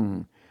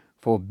long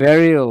for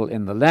burial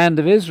in the land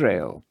of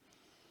Israel?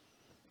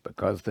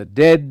 Because the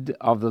dead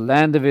of the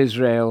land of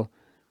Israel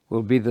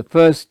will be the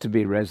first to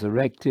be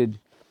resurrected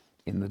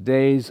in the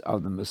days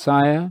of the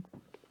Messiah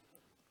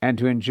and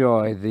to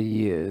enjoy the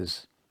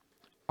years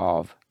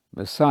of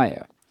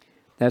Messiah."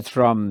 That's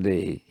from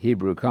the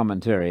Hebrew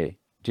commentary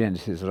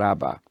Genesis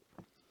Rabbah.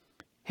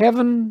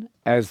 Heaven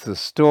as the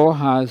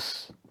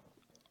storehouse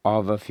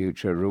of a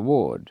future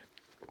reward.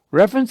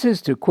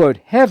 References to, quote,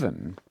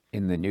 heaven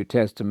in the New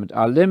Testament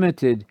are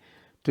limited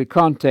to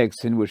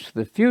contexts in which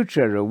the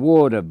future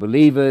reward of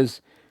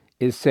believers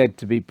is said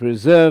to be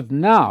preserved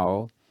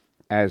now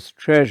as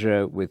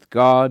treasure with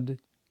God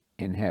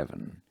in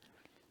heaven.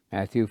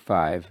 Matthew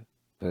 5,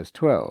 verse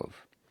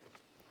 12.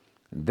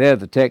 And there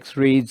the text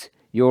reads,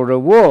 "Your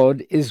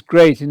reward is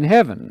great in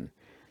heaven."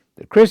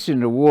 The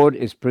Christian reward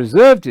is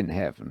preserved in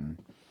heaven,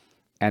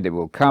 and it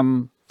will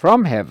come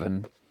from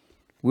heaven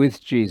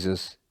with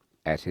Jesus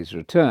at his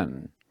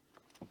return.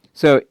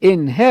 So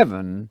in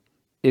heaven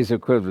is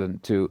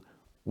equivalent to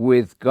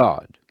with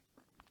God.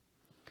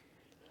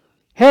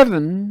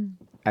 Heaven,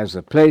 as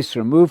a place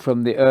removed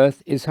from the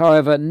earth, is,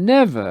 however,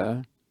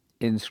 never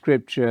in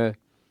Scripture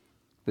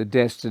the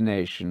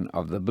destination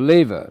of the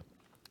believer,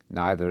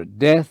 neither at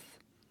death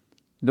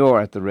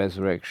nor at the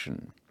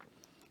resurrection.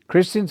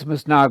 Christians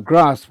must now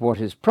grasp what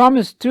is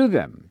promised to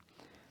them.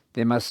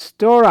 They must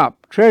store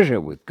up treasure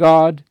with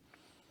God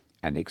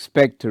and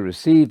expect to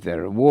receive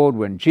their reward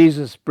when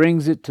Jesus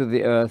brings it to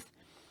the earth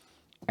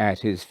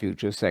at his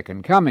future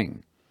second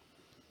coming.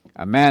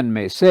 A man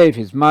may save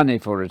his money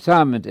for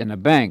retirement in a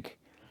bank.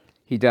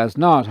 He does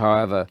not,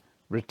 however,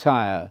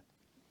 retire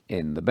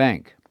in the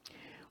bank.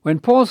 When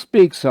Paul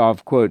speaks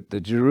of, quote,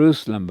 the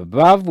Jerusalem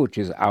above, which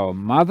is our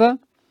mother,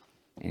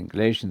 in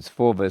Galatians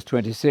 4, verse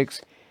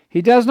 26,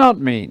 he does not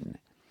mean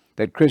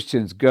that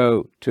Christians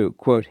go to,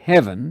 quote,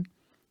 heaven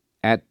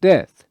at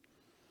death.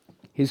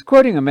 He's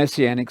quoting a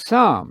messianic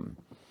psalm,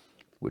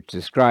 which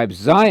describes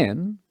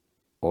Zion,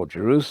 or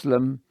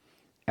Jerusalem,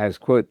 as,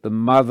 quote, the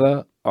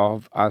mother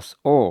of us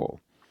all.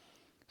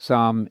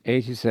 Psalm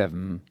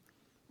 87,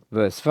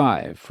 verse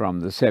 5, from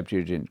the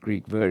Septuagint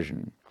Greek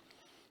version.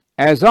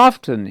 As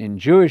often in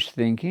Jewish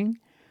thinking,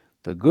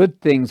 the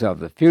good things of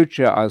the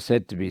future are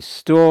said to be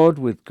stored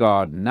with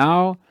God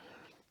now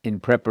in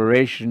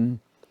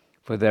preparation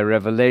for their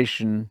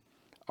revelation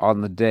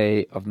on the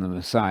day of the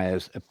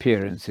Messiah's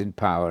appearance in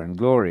power and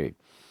glory.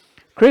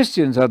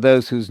 Christians are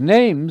those whose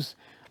names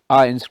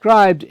are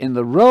inscribed in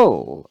the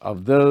roll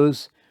of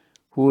those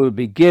who will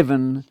be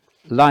given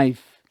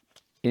life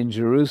in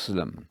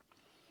Jerusalem.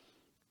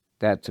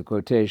 That's a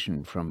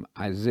quotation from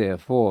Isaiah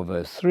 4,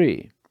 verse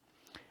 3.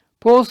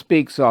 Paul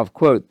speaks of,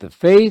 quote, the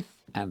faith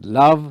and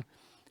love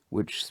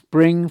which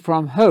spring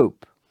from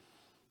hope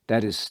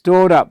that is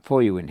stored up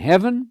for you in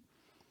heaven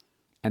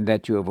and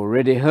that you have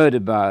already heard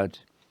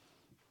about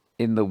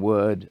in the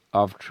word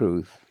of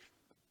truth,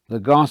 the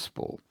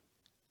gospel.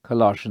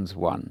 Colossians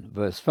 1,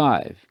 verse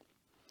 5.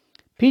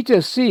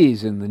 Peter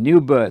sees in the new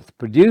birth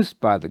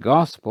produced by the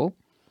gospel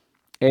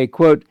a,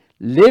 quote,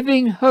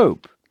 living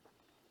hope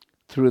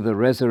through the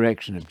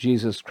resurrection of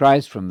Jesus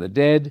Christ from the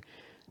dead,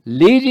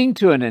 leading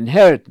to an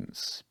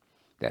inheritance,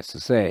 that's to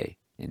say,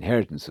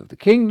 inheritance of the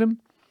kingdom,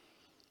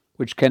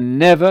 which can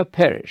never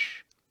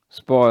perish,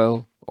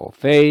 spoil, or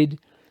fade,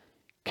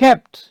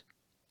 kept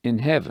in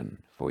heaven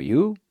for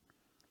you,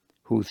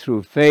 who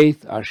through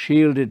faith are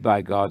shielded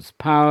by God's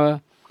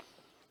power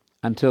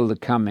until the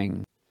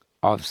coming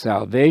of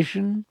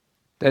salvation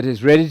that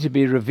is ready to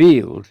be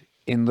revealed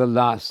in the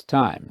last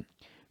time.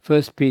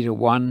 1 Peter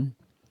 1,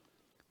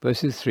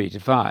 verses 3 to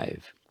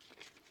 5.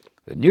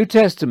 The New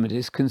Testament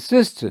is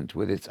consistent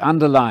with its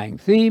underlying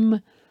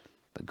theme,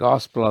 the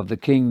gospel of the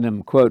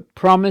kingdom, quote,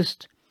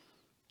 promised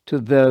to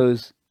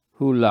those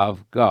who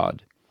love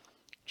God.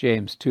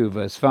 James 2,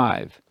 verse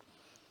 5.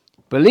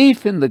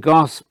 Belief in the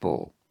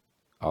gospel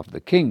of the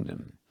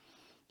kingdom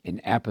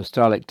in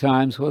apostolic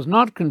times was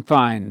not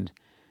confined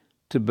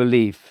to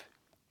belief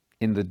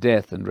in the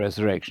death and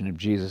resurrection of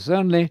Jesus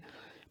only,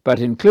 but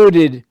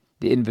included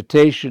the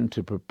invitation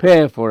to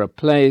prepare for a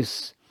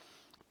place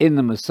in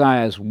the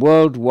Messiah's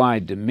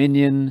worldwide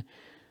dominion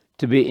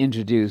to be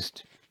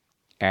introduced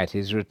at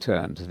his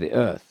return to the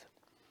earth.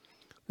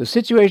 The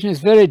situation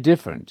is very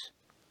different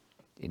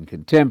in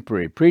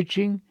contemporary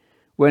preaching,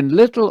 when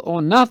little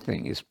or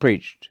nothing is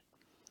preached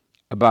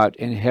about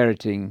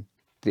inheriting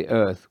the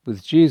earth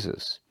with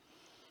Jesus.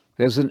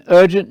 There's an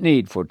urgent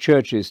need for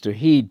churches to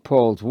heed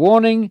Paul's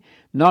warning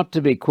not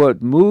to be,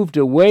 quote, moved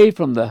away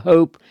from the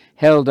hope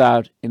held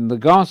out in the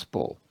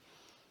gospel.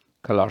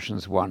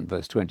 Colossians 1,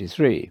 verse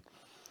 23.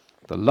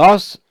 The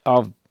loss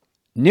of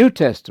New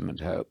Testament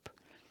hope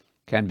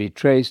can be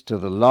traced to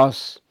the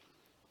loss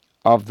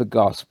of the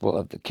gospel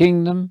of the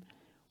kingdom,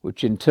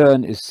 which in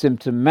turn is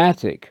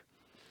symptomatic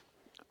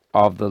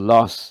of the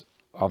loss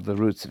of the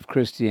roots of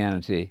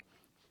Christianity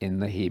in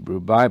the Hebrew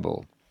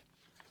Bible.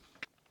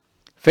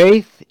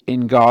 Faith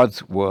in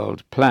God's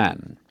world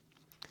plan.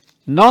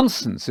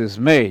 Nonsense is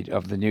made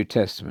of the New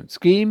Testament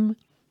scheme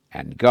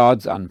and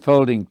God's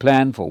unfolding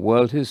plan for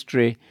world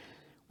history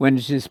when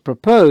it is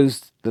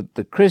proposed that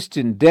the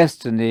Christian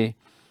destiny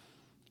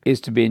is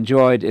to be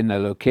enjoyed in a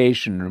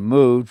location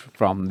removed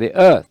from the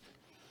earth.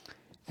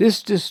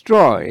 This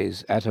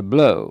destroys at a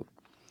blow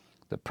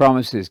the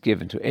promises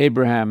given to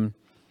Abraham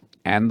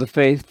and the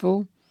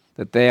faithful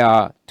that they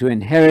are to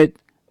inherit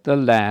the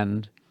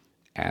land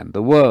and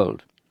the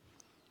world.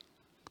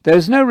 There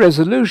is no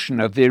resolution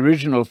of the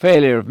original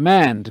failure of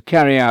man to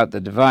carry out the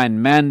divine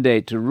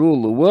mandate to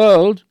rule the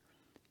world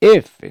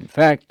if, in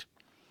fact,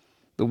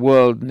 the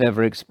world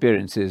never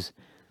experiences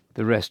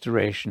the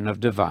restoration of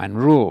divine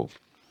rule.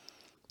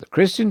 The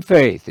Christian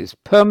faith is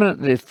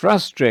permanently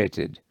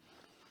frustrated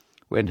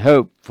when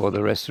hope for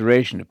the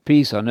restoration of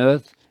peace on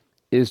earth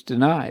is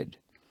denied.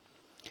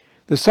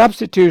 The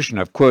substitution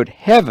of, quote,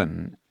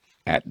 heaven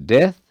at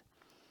death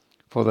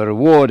for the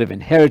reward of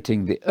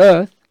inheriting the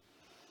earth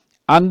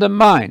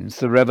undermines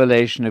the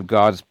revelation of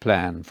God's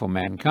plan for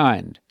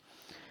mankind.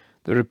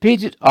 The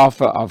repeated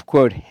offer of,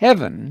 quote,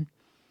 heaven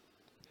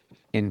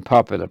in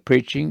popular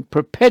preaching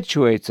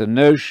perpetuates a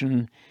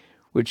notion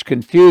which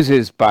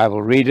confuses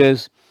Bible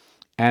readers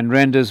and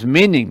renders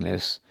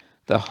meaningless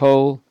the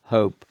whole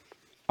hope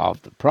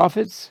of the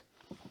prophets,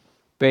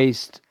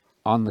 based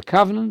on the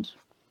covenant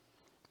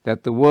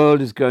that the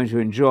world is going to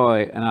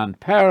enjoy an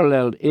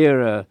unparalleled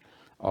era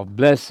of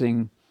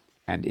blessing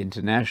and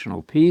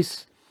international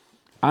peace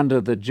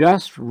under the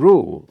just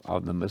rule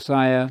of the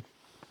Messiah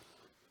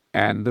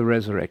and the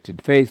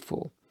resurrected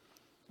faithful,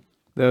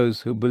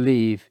 those who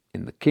believe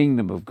in the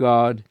kingdom of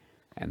God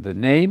and the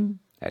name,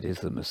 that is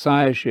the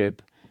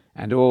Messiahship,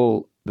 and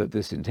all that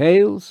this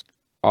entails,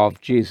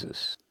 of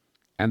Jesus,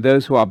 and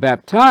those who are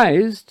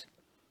baptized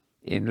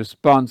in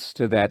response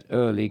to that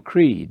early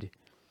creed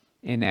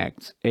in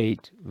Acts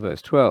 8,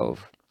 verse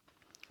 12,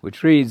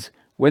 which reads,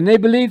 "When they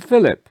believed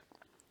Philip,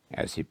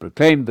 as he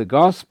proclaimed the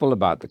gospel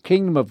about the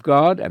kingdom of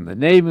God and the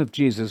name of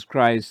Jesus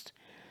Christ,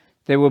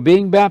 they were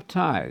being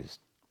baptized,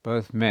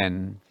 both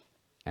men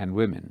and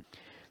women."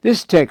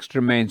 This text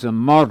remains a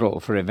model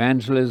for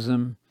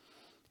evangelism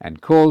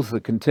and calls the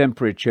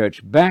contemporary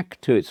church back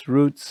to its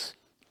roots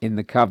in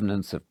the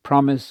covenants of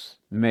promise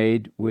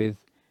made with,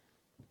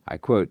 I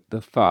quote,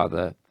 the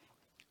Father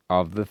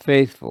of the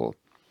faithful,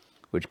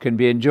 which can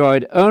be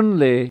enjoyed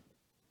only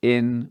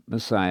in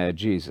Messiah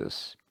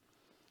Jesus.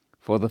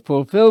 For the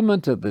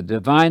fulfillment of the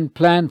divine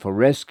plan for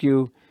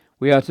rescue,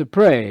 we are to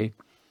pray,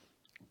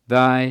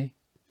 "Thy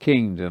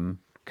kingdom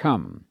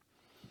come."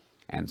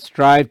 and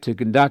strive to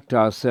conduct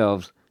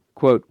ourselves,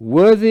 quote,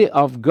 worthy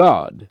of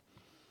God,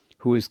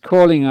 who is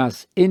calling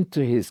us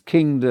into his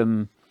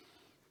kingdom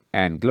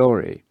and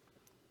glory.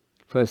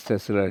 1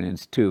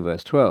 Thessalonians 2,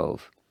 verse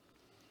 12.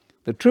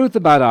 The truth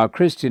about our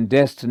Christian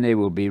destiny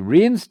will be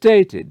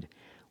reinstated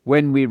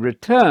when we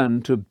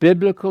return to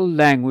biblical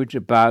language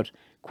about,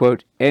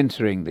 quote,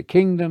 entering the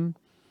kingdom,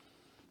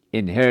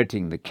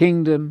 inheriting the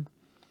kingdom,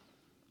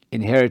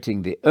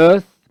 inheriting the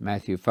earth,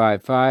 Matthew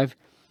 5:5,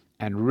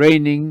 and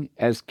reigning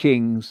as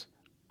kings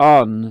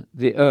on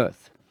the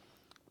earth,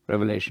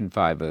 Revelation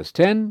 5, verse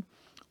 10,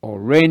 or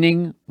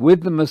reigning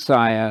with the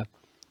Messiah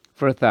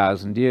for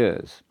 1,000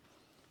 years,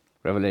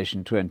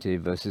 Revelation 20,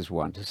 verses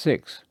 1 to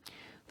 6.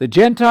 The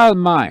Gentile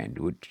mind,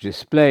 which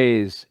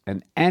displays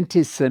an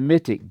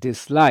anti-Semitic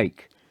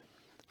dislike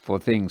for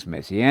things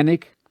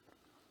messianic,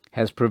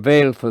 has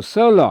prevailed for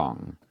so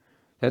long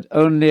that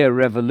only a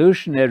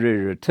revolutionary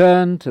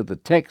return to the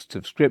text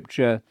of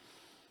Scripture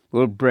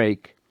will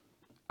break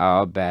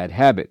our bad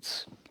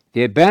habits.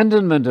 The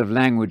abandonment of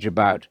language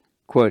about,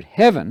 quote,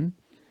 heaven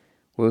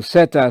will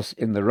set us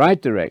in the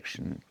right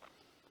direction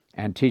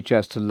and teach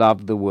us to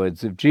love the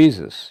words of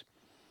Jesus.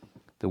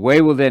 The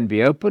way will then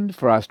be opened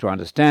for us to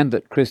understand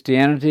that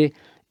Christianity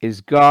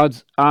is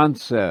God's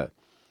answer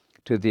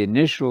to the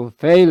initial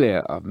failure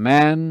of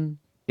man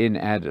in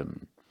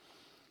Adam,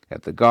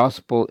 that the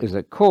gospel is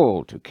a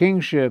call to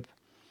kingship,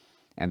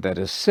 and that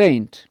a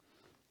saint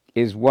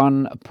is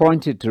one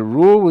appointed to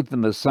rule with the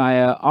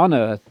Messiah on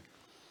earth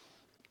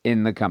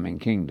in the coming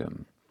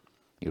kingdom.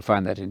 You'll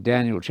find that in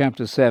Daniel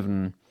chapter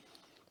 7,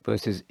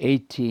 verses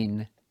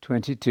 18,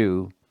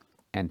 22,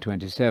 and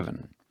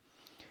 27.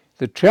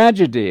 The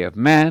tragedy of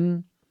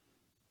man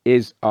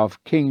is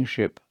of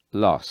kingship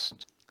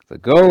lost. The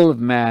goal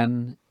of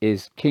man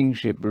is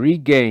kingship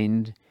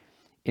regained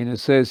in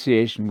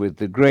association with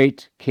the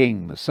great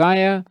King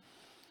Messiah,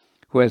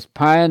 who has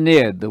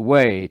pioneered the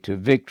way to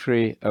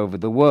victory over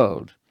the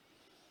world.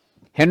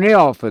 Henry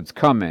Alford's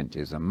comment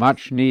is a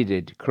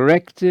much-needed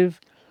corrective,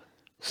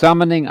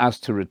 summoning us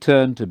to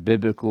return to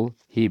biblical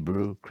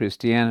Hebrew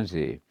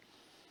Christianity.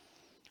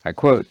 I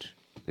quote,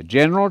 "The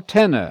general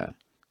tenor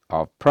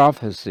of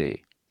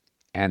prophecy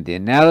and the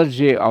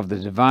analogy of the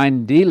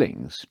divine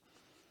dealings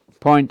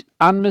point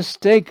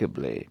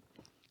unmistakably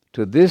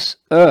to this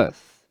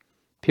earth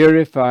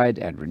purified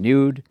and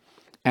renewed,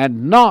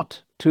 and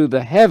not to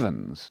the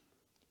heavens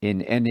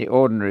in any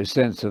ordinary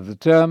sense of the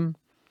term,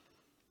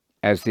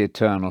 as the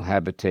eternal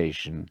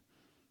habitation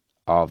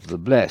of the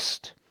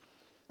blessed."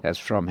 That's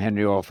from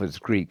Henry Alford's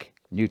Greek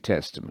New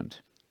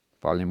Testament,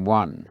 Volume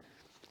 1.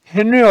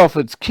 Henry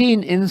Alford's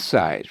keen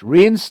insight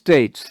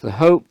reinstates the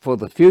hope for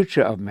the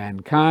future of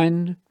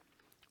mankind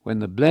when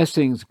the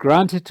blessings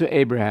granted to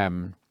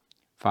Abraham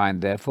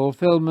find their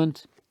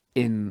fulfillment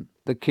in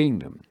the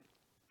kingdom.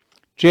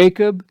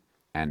 Jacob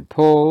and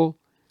Paul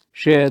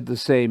shared the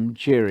same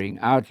cheering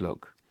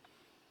outlook.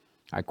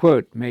 I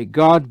quote, "May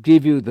God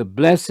give you the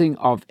blessing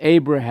of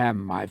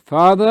Abraham, my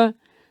father,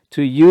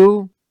 to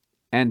you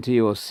and to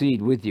your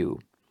seed with you,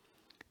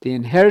 the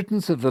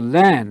inheritance of the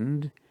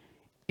land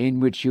in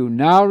which you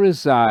now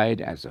reside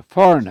as a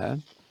foreigner,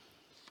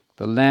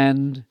 the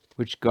land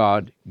which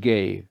God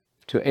gave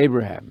to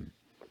Abraham."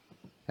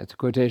 That's a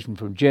quotation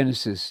from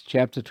Genesis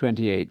chapter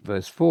 28,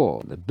 verse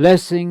 4. The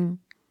blessing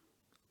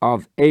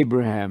of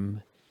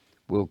Abraham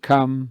will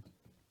come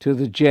to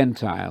the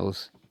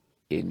Gentiles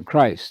in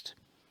Christ.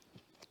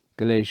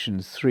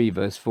 Galatians 3,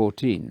 verse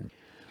 14.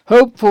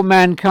 Hope for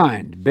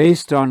mankind,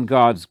 based on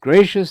God's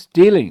gracious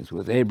dealings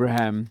with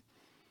Abraham,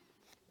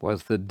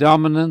 was the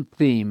dominant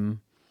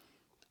theme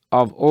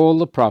of all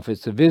the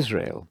prophets of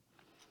Israel.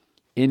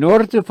 In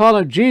order to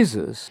follow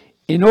Jesus,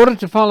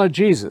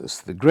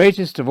 the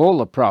greatest of all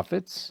the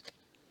prophets,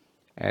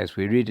 as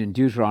we read in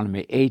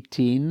Deuteronomy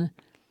 18,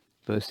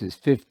 verses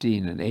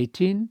 15 and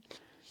 18,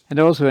 and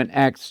also in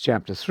Acts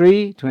chapter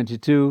 3,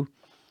 22,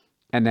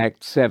 and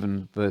Acts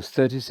 7, verse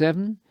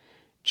 37,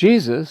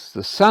 Jesus,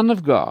 the Son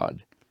of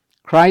God,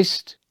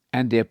 Christ,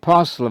 and the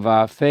apostle of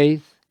our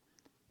faith,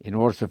 in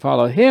order to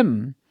follow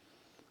him,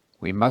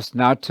 we must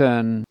now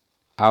turn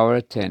our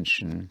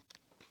attention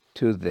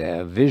to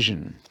their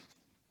vision.